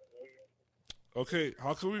 Okay,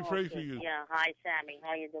 how can we pray for you? Yeah, hi, Sammy.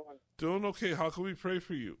 How you doing? Doing okay. How can we pray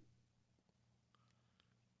for you?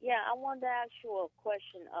 Yeah, I wanted to ask you a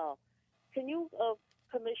question. Can you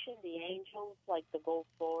commission the angels, like, to go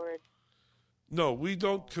forward? No, we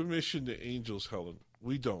don't commission the angels, Helen.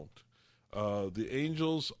 We don't. The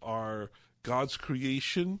angels are God's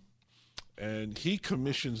creation, and he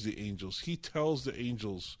commissions the angels. He tells the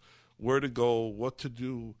angels where to go, what to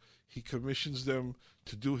do. He commissions them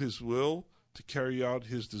to do his will, to carry out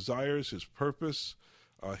his desires, his purpose.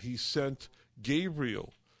 He sent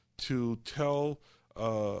Gabriel to tell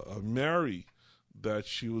Mary that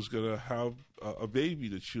she was going to have a baby,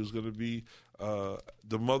 that she was going to be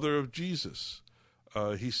the mother of Jesus.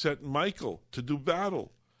 He sent Michael to do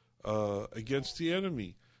battle against the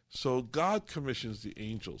enemy. So God commissions the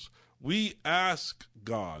angels. We ask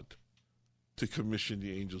God to commission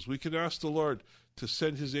the angels. We can ask the Lord to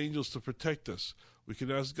send his angels to protect us. We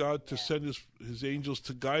can ask God to send his angels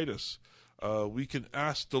to guide us. We can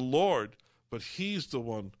ask the Lord, but he's the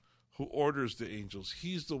one who orders the angels.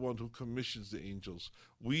 He's the one who commissions the angels.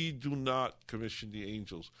 We do not commission the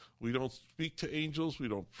angels. We don't speak to angels. We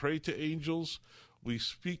don't pray to angels. We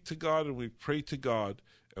speak to God and we pray to God,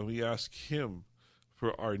 and we ask him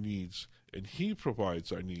for our needs, and He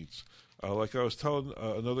provides our needs. Like I was telling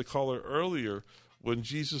another caller earlier, when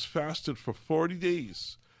Jesus fasted for 40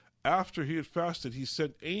 days, after He had fasted, He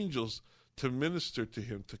sent angels to minister to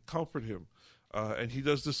Him, to comfort Him. And He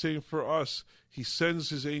does the same for us. He sends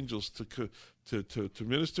His angels to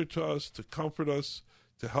minister to us, to comfort us,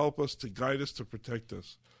 to help us, to guide us, to protect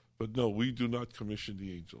us. But no, we do not commission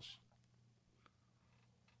the angels.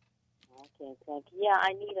 Okay, thank you. Yeah,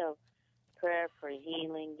 I need a prayer for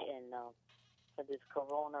healing and for this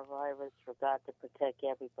coronavirus, for God to protect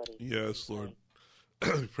everybody. Yes, Lord.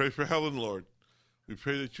 We pray for Helen, Lord. We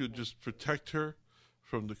pray that you would just protect her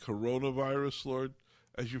from the coronavirus, Lord,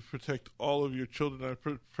 as you protect all of your children. I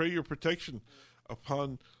pray your protection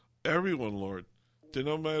upon everyone, Lord. And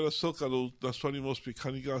I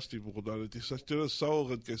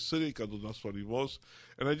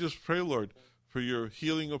just pray, Lord, for your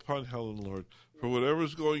healing upon Helen, Lord. For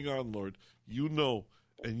whatever's going on, Lord, you know,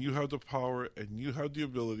 and you have the power, and you have the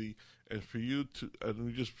ability, and for you to, and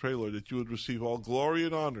we just pray, Lord, that you would receive all glory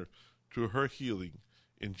and honor through her healing.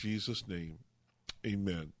 In Jesus' name,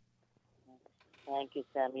 amen. Thank you,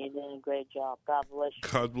 Sam. You're doing a great job. God bless you.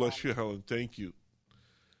 God bless you, Helen. Thank you.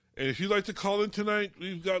 And if you'd like to call in tonight,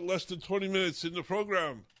 we've got less than 20 minutes in the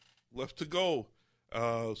program left to go.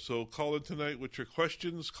 So call in tonight with your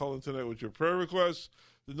questions. Call in tonight with your prayer requests.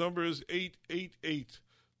 The number is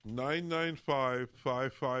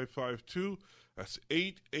 888-995-5552. That's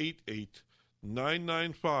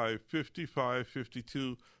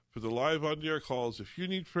 888-995-5552 for the live on-air calls. If you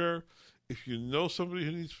need prayer, if you know somebody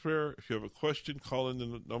who needs prayer, if you have a question, call in.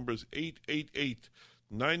 The number is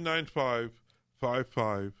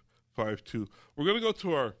 888-995-5552. We're going to go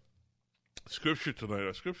to our scripture tonight.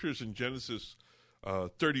 Our scripture is in Genesis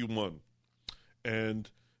 31. And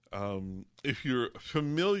if you're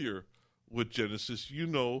familiar with Genesis, you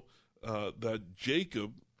know that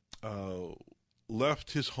Jacob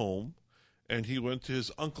left his home and he went to his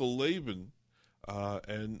uncle Laban,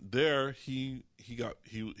 and there he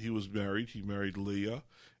was married. He married Leah,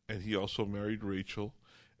 and he also married Rachel,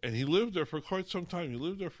 and he lived there for quite some time. He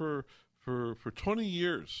lived there for 20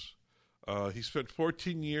 years. He spent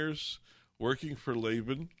 14 years working for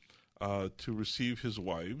Laban to receive his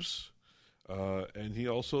wives, and he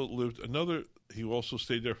also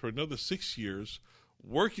stayed there for another 6 years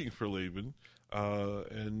working for Laban,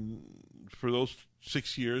 and for those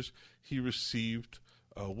 6 years he received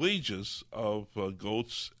wages of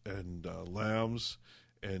goats and lambs,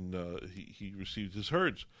 and he received his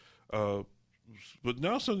herds. But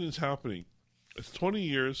now something's happening. It's 20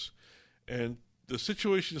 years, and the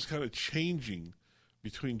situation is kind of changing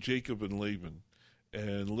between Jacob and Laban.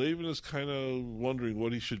 And Laban is kind of wondering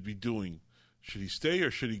what he should be doing. Should he stay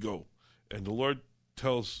or should he go? And the Lord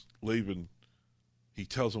tells Laban, he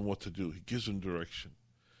tells him what to do. He gives him direction.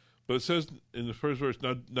 But it says in the first verse,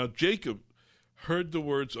 now Jacob heard the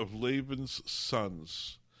words of Laban's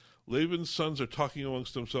sons. Laban's sons are talking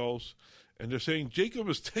amongst themselves, and they're saying, Jacob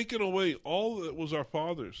has taken away all that was our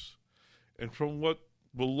father's, and from what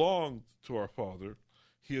belonged to our father,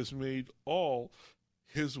 he has made all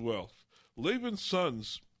his wealth. Laban's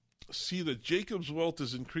sons see that Jacob's wealth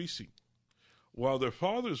is increasing, while their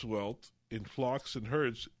father's wealth in flocks and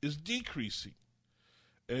herds is decreasing.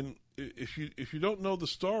 And if you don't know the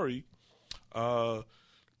story,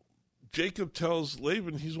 Jacob tells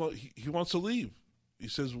Laban he wants to leave. He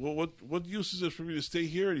says, well, what use is it for me to stay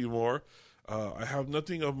here anymore? I have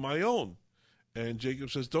nothing of my own. And Jacob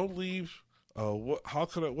says, don't leave.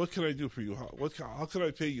 What can I do for you? How can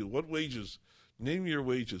I pay you? What wages? Name your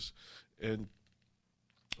wages. And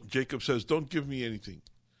Jacob says, don't give me anything.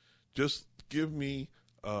 Just give me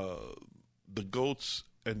the goats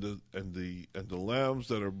and the lambs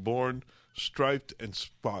that are born striped and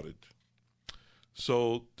spotted.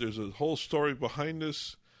 So there's a whole story behind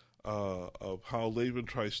this of how Laban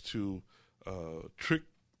tries to trick,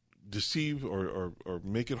 deceive, or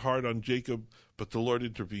make it hard on Jacob, but the Lord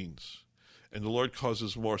intervenes. And the Lord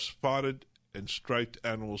causes more spotted and striped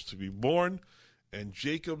animals to be born, and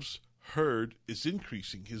Jacob's herd is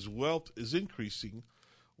increasing. His wealth is increasing,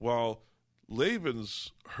 while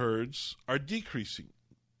Laban's herds are decreasing.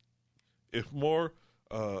 If more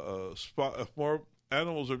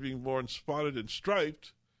animals are being born spotted and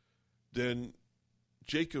striped, then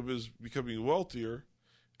Jacob is becoming wealthier,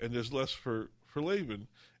 and there's less for Laban.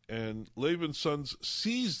 And Laban's sons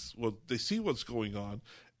see what's going on,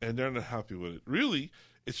 and they're not happy with it. Really,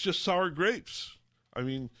 it's just sour grapes. I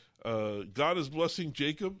mean, God is blessing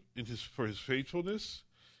Jacob for his faithfulness,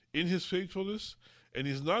 and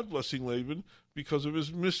he's not blessing Laban because of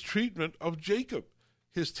his mistreatment of Jacob,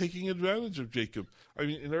 his taking advantage of Jacob. I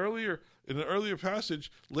mean, in earlier in an earlier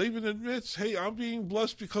passage, Laban admits, hey, I'm being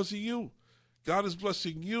blessed because of you. God is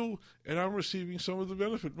blessing you, and I'm receiving some of the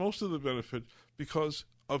benefit, most of the benefit, because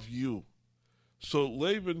of you. So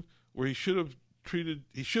Laban, where he should have treated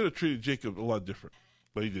Jacob a lot different,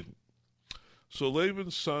 but he didn't. So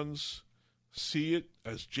Laban's sons see it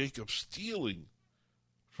as Jacob stealing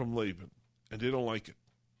from Laban, and they don't like it.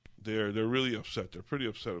 They're really upset. They're pretty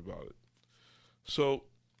upset about it. So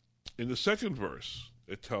in the second verse,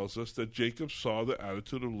 it tells us that Jacob saw the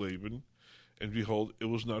attitude of Laban, and behold, it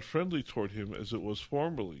was not friendly toward him as it was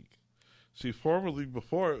formerly. See, formerly,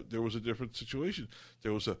 before, there was a different situation.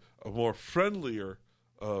 There was a more friendlier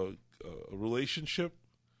relationship,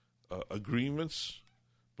 agreements,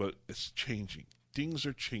 but it's changing. Things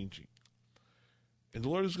are changing. And the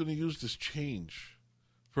Lord is going to use this change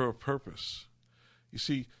for a purpose. You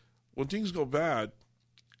see, when things go bad,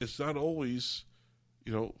 it's not always,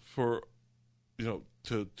 to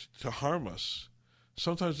harm us.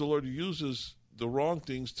 Sometimes the Lord uses the wrong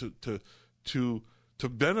things to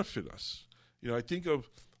benefit us. I think of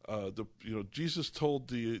Jesus told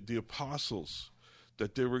the apostles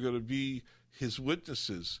that they were going to be his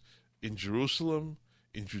witnesses in Jerusalem,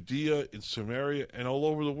 in Judea, in Samaria, and all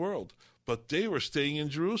over the world. But they were staying in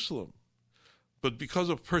Jerusalem. But because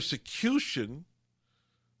of persecution,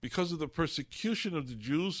 because of the persecution of the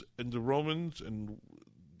Jews and the Romans and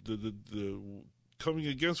the coming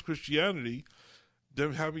against Christianity,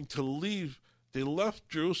 them having to leave, they left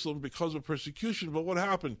Jerusalem because of persecution. But what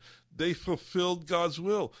happened? They fulfilled God's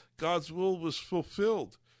will. God's will was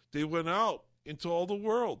fulfilled. They went out into all the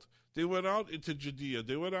world. They went out into Judea.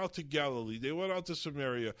 They went out to Galilee. They went out to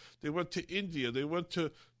Samaria. They went to India. They went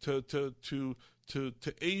to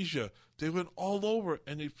Asia. They went all over,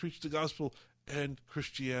 and they preached the gospel, and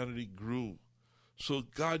Christianity grew. So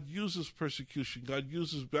God uses persecution. God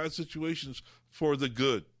uses bad situations for the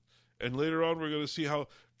good. And later on, we're going to see how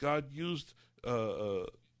God used the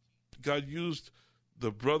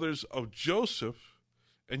brothers of Joseph,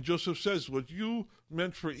 and Joseph says, what you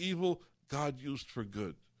meant for evil, God used for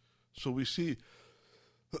good. So we see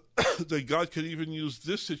that God could even use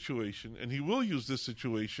this situation, and he will use this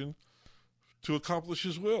situation to accomplish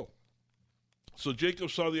his will. So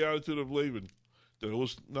Jacob saw the attitude of Laban, that it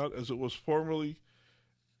was not as it was formerly.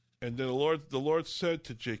 And then the Lord said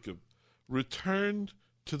to Jacob, return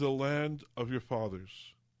to the land of your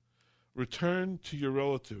fathers. Return to your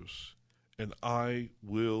relatives, and I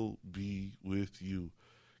will be with you.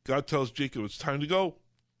 God tells Jacob, it's time to go.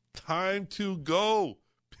 Time to go.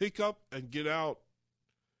 Pick up and get out.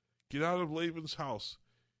 Get out of Laban's house.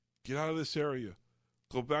 Get out of this area.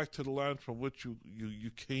 Go back to the land from which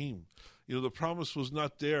you came. The promise was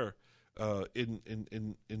not there in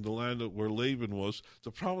the land where Laban was.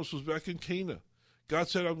 The promise was back in Canaan. God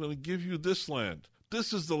said, I'm going to give you this land.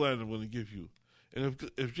 This is the land I'm going to give you. And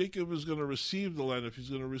if Jacob is going to receive the land, if he's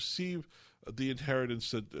going to receive the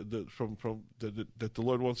inheritance that the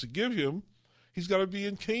Lord wants to give him, he's got to be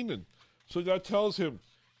in Canaan. So God tells him,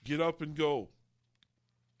 get up and go.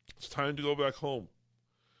 It's time to go back home.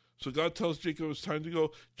 So God tells Jacob it's time to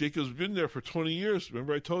go. Jacob's been there for 20 years.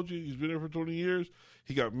 Remember I told you he's been there for 20 years?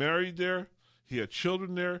 He got married there. He had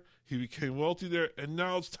children there. He became wealthy there. And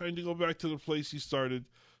now it's time to go back to the place he started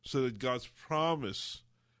so that God's promise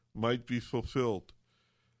might be fulfilled.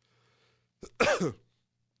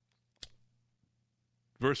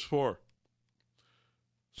 Verse 4.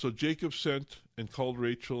 So Jacob sent and called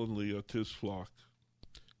Rachel and Leah to his flock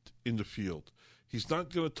in the field. He's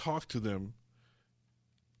not going to talk to them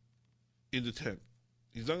in the tent.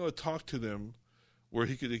 He's not going to talk to them where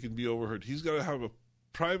they can be overheard. He's got to have a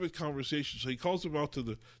private conversation. So he calls them out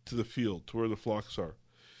to the field, to where the flocks are.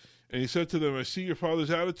 And he said to them, I see your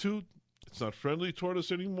father's attitude. It's not friendly toward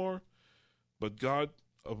us anymore. But the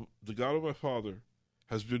God of my father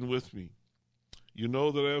has been with me. You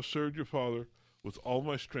know that I have served your father with all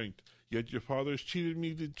my strength. Yet your father has cheated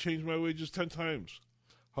me to change my wages 10 times.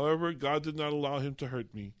 However, God did not allow him to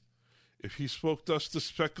hurt me. If he spoke thus, the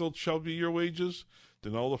speckled shall be your wages,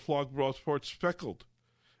 then all the flock brought forth speckled.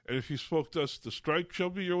 And if he spoke thus, the striped shall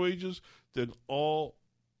be your wages, then all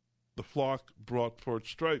the flock brought forth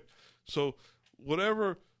striped. So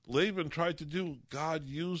whatever Laban tried to do, God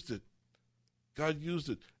used it. God used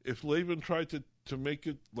it. If Laban tried to make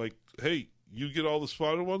it like, hey, you get all the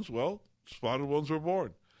spotted ones, well, spotted ones were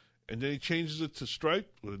born. And then he changes it to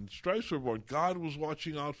striped, when stripes were born. God was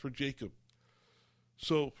watching out for Jacob.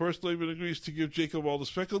 So first Laban agrees to give Jacob all the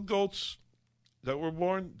speckled goats that were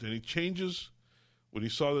born. Then he changes. When he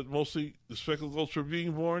saw that mostly the speckled goats were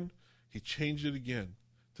being born, he changed it again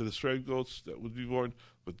to the striped goats that would be born.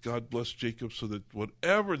 But God blessed Jacob so that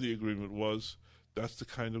whatever the agreement was, that's the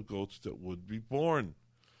kind of goats that would be born.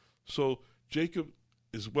 So Jacob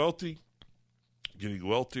is wealthy, getting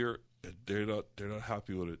wealthier, and they're not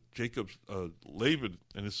happy with it. Laban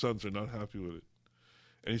and his sons are not happy with it.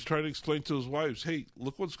 And he's trying to explain to his wives, hey,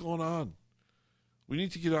 look what's going on. We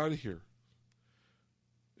need to get out of here.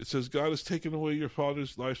 It says, God has taken away your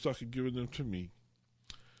father's livestock and given them to me.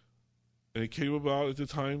 And it came about at the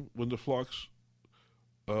time when the flocks,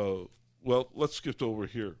 let's skip over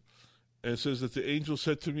here. And it says that the angel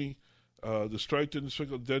said to me, the striped and the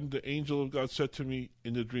speckled, then the angel of God said to me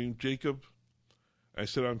in the dream, Jacob. I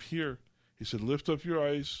said, I'm here. He said, lift up your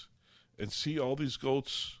eyes and see all these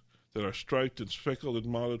goats that are striped and speckled and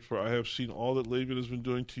mottled, for I have seen all that Laban has been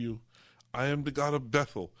doing to you. I am the God of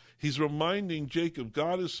Bethel. He's reminding Jacob.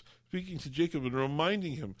 God is speaking to Jacob and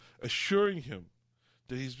reminding him, assuring him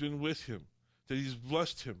that he's been with him, that he's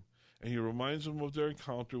blessed him. And he reminds him of their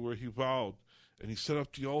encounter where he vowed and he set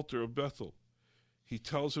up the altar of Bethel. He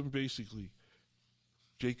tells him basically,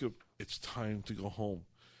 Jacob, it's time to go home.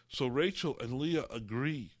 So Rachel and Leah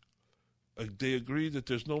agree. They agree that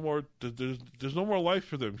there's no more life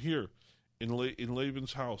for them here in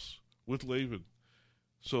Laban's house with Laban.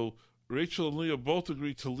 So Rachel and Leah both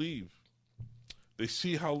agree to leave. They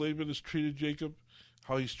see how Laban has treated Jacob,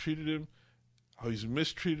 how he's treated him, how he's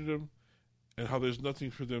mistreated him, and how there's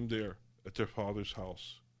nothing for them there at their father's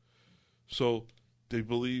house. So they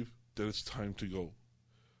believe that it's time to go.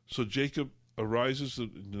 So Jacob arises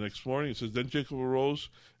the next morning. It says, then Jacob arose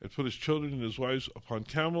and put his children and his wives upon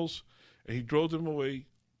camels, and he drove them away,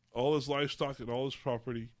 all his livestock and all his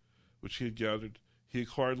property, which he had gathered. He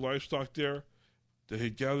acquired livestock there that he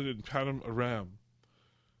had gathered in Paddan Aram.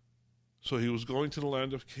 So he was going to the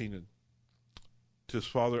land of Canaan, to his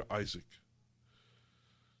father Isaac.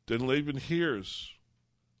 Then Laban hears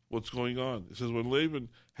what's going on. It says, when Laban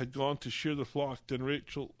had gone to shear the flock, then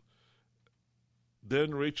Rachel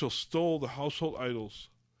stole the household idols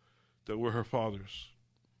that were her father's.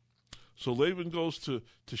 So Laban goes to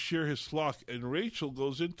shear his flock, and Rachel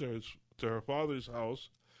goes into her father's house,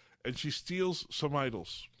 and she steals some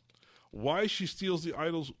idols. Why she steals the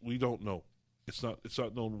idols, we don't know. It's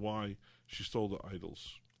not known why she stole the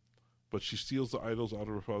idols. But she steals the idols out of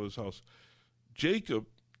her father's house. Jacob,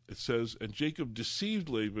 it says, and Jacob deceived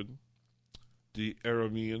Laban, the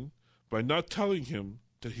Aramean, by not telling him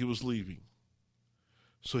that he was leaving.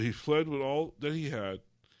 So he fled with all that he had,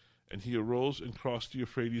 and he arose and crossed the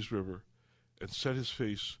Euphrates River and set his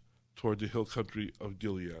face toward the hill country of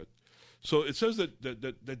Gilead. So it says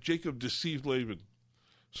that Jacob deceived Laban.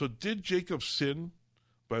 So did Jacob sin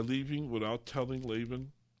by leaving without telling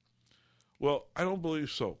Laban? Well, I don't believe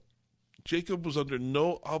so. Jacob was under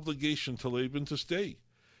no obligation to Laban to stay.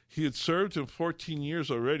 He had served him 14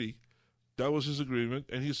 years already. That was his agreement.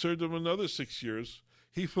 And he served him another 6 years.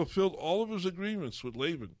 He fulfilled all of his agreements with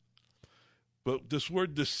Laban. But this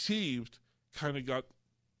word deceived kind of got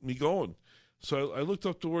me going. So I looked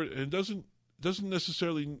up the word, and it doesn't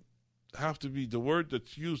necessarily have to be the word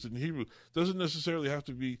that's used in Hebrew, doesn't necessarily have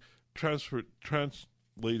to be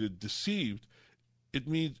translated deceived. It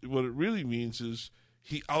means, what it really means is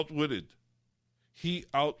he outwitted. He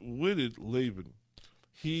outwitted Laban.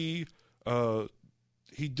 He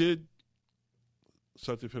did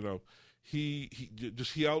he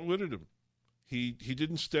outwitted him. He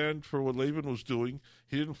didn't stand for what Laban was doing.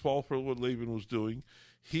 He didn't fall for what Laban was doing.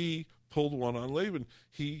 He pulled one on Laban.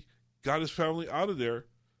 He got his family out of there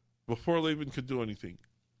before Laban could do anything,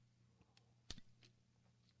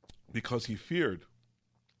 because he feared.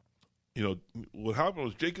 You know, what happened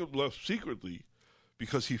was Jacob left secretly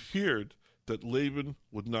because he feared that Laban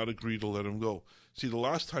would not agree to let him go. See, the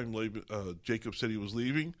last time Jacob said he was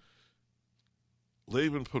leaving,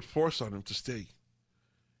 Laban put force on him to stay.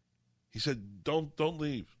 He said, don't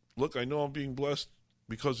leave. Look, I know I'm being blessed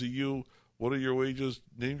because of you. What are your wages?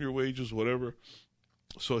 Name your wages, whatever.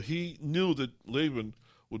 So he knew that Laban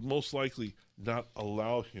would most likely not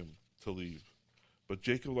allow him to leave. But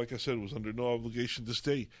Jacob, like I said, was under no obligation to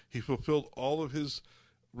stay. He fulfilled all of his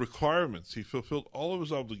requirements. He fulfilled all of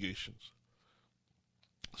his obligations.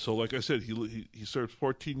 So, like I said, he served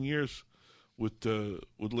 14 years with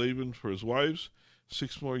Laban for his wives,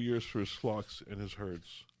 6 more years for his flocks and his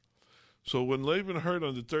herds. So when Laban heard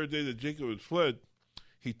on the 3rd day that Jacob had fled,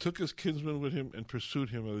 he took his kinsman with him and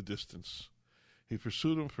pursued him at a distance. He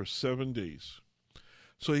pursued him for 7 days.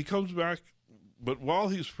 So he comes back, but while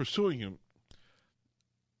he's pursuing him,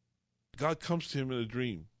 God comes to him in a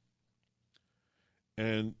dream.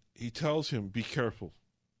 And he tells him, be careful.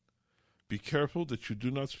 Be careful that you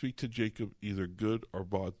do not speak to Jacob either good or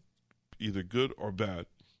bad.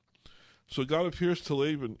 So God appears to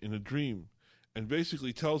Laban in a dream and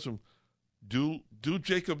basically tells him, Do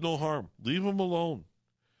Jacob no harm. Leave him alone.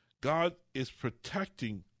 God is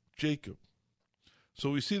protecting Jacob.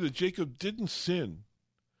 So we see that Jacob didn't sin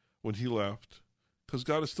when he left because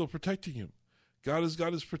God is still protecting him. God has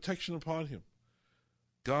got his protection upon him.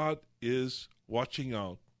 God is watching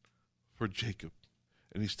out for Jacob.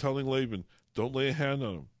 And he's telling Laban, don't lay a hand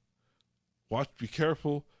on him. Be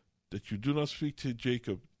careful that you do not speak to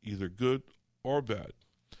Jacob, either good or bad.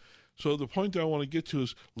 So the point that I want to get to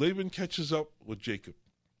is Laban catches up with Jacob.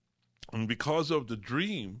 And because of the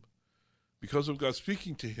dream, because of God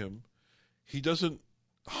speaking to him, he doesn't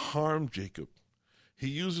harm Jacob. He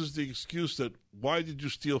uses the excuse that, why did you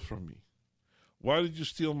steal from me? Why did you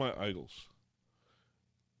steal my idols?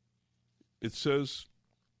 It says,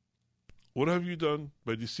 what have you done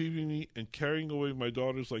by deceiving me and carrying away my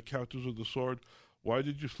daughters like captives with the sword? Why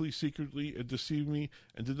did you flee secretly and deceive me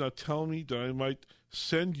and did not tell me that I might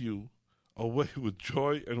send you away with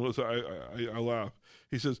joy? And I laugh.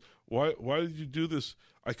 He says, why did you do this?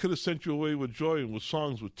 I could have sent you away with joy and with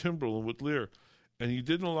songs, with timbrel and with lyre, and you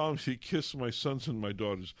didn't allow me to kiss my sons and my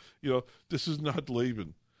daughters. This is not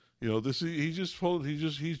Laban. He's just trying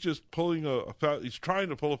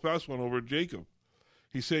to pull a fast one over Jacob.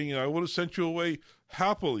 He's saying, I would have sent you away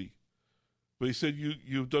happily, but he said,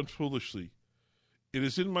 you've done foolishly. It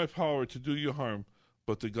is in my power to do you harm,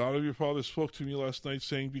 but the God of your father spoke to me last night,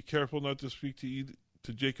 saying, be careful not to speak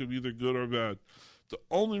to Jacob either good or bad. The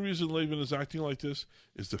only reason Laban is acting like this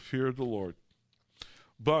is the fear of the Lord.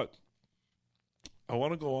 But I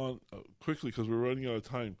want to go on quickly because we're running out of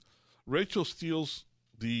time. Rachel steals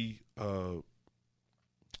the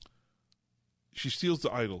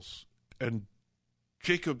idols, and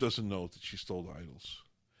Jacob doesn't know that she stole the idols.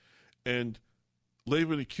 And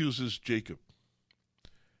Laban accuses Jacob.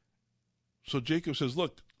 So Jacob says,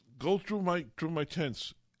 look, go through my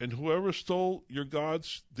tents, and whoever stole your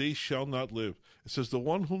gods, they shall not live. It says, the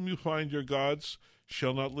one whom you find your gods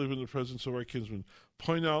shall not live in the presence of our kinsmen.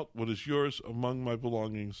 Point out what is yours among my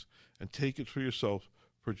belongings, and take it for yourself,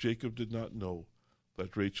 for Jacob did not know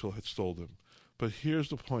that Rachel had stole them. But here's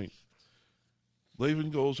the point. Laban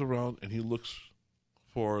goes around and he looks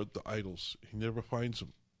for the idols. He never finds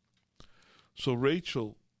them. So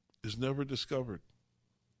Rachel is never discovered.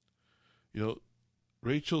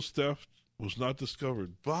 Rachel's theft was not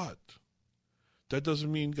discovered, but that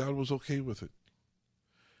doesn't mean God was okay with it.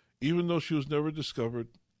 Even though she was never discovered,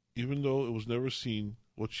 even though it was never seen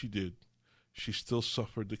what she did, she still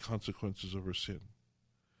suffered the consequences of her sin.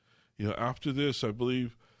 After this, I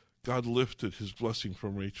believe God lifted his blessing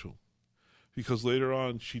from Rachel, because later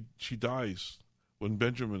on she dies when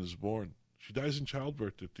Benjamin is born. She dies in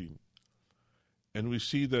childbirth, 13. And we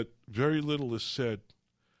see that very little is said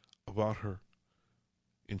about her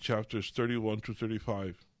in chapters 31 to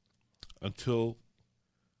 35 until,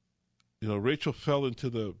 Rachel fell into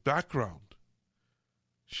the background.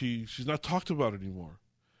 She's not talked about anymore.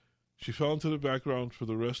 She fell into the background for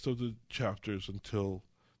the rest of the chapters until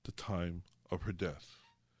the time of her death.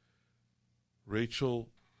 Rachel,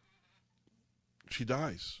 she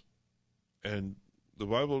dies. And the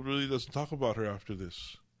Bible really doesn't talk about her after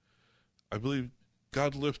this. I believe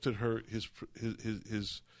God lifted her his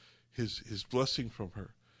blessing from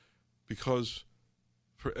her, because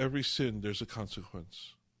for every sin there's a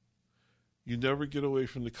consequence. You never get away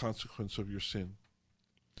from the consequence of your sin.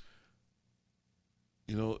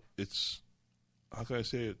 It's, how can I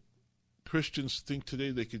say it? Christians think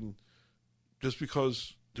today they can, just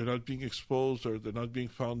because they're not being exposed or they're not being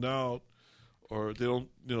found out, or they're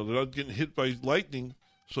not getting hit by lightning,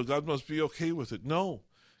 so God must be okay with it. No,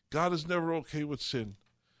 God is never okay with sin.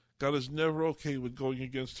 God is never okay with going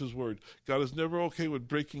against his word. God is never okay with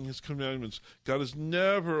breaking his commandments. God is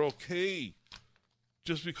never okay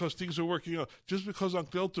just because things are working out. Just because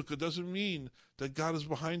Uncle took it doesn't mean that God is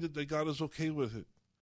behind it, that God is okay with it.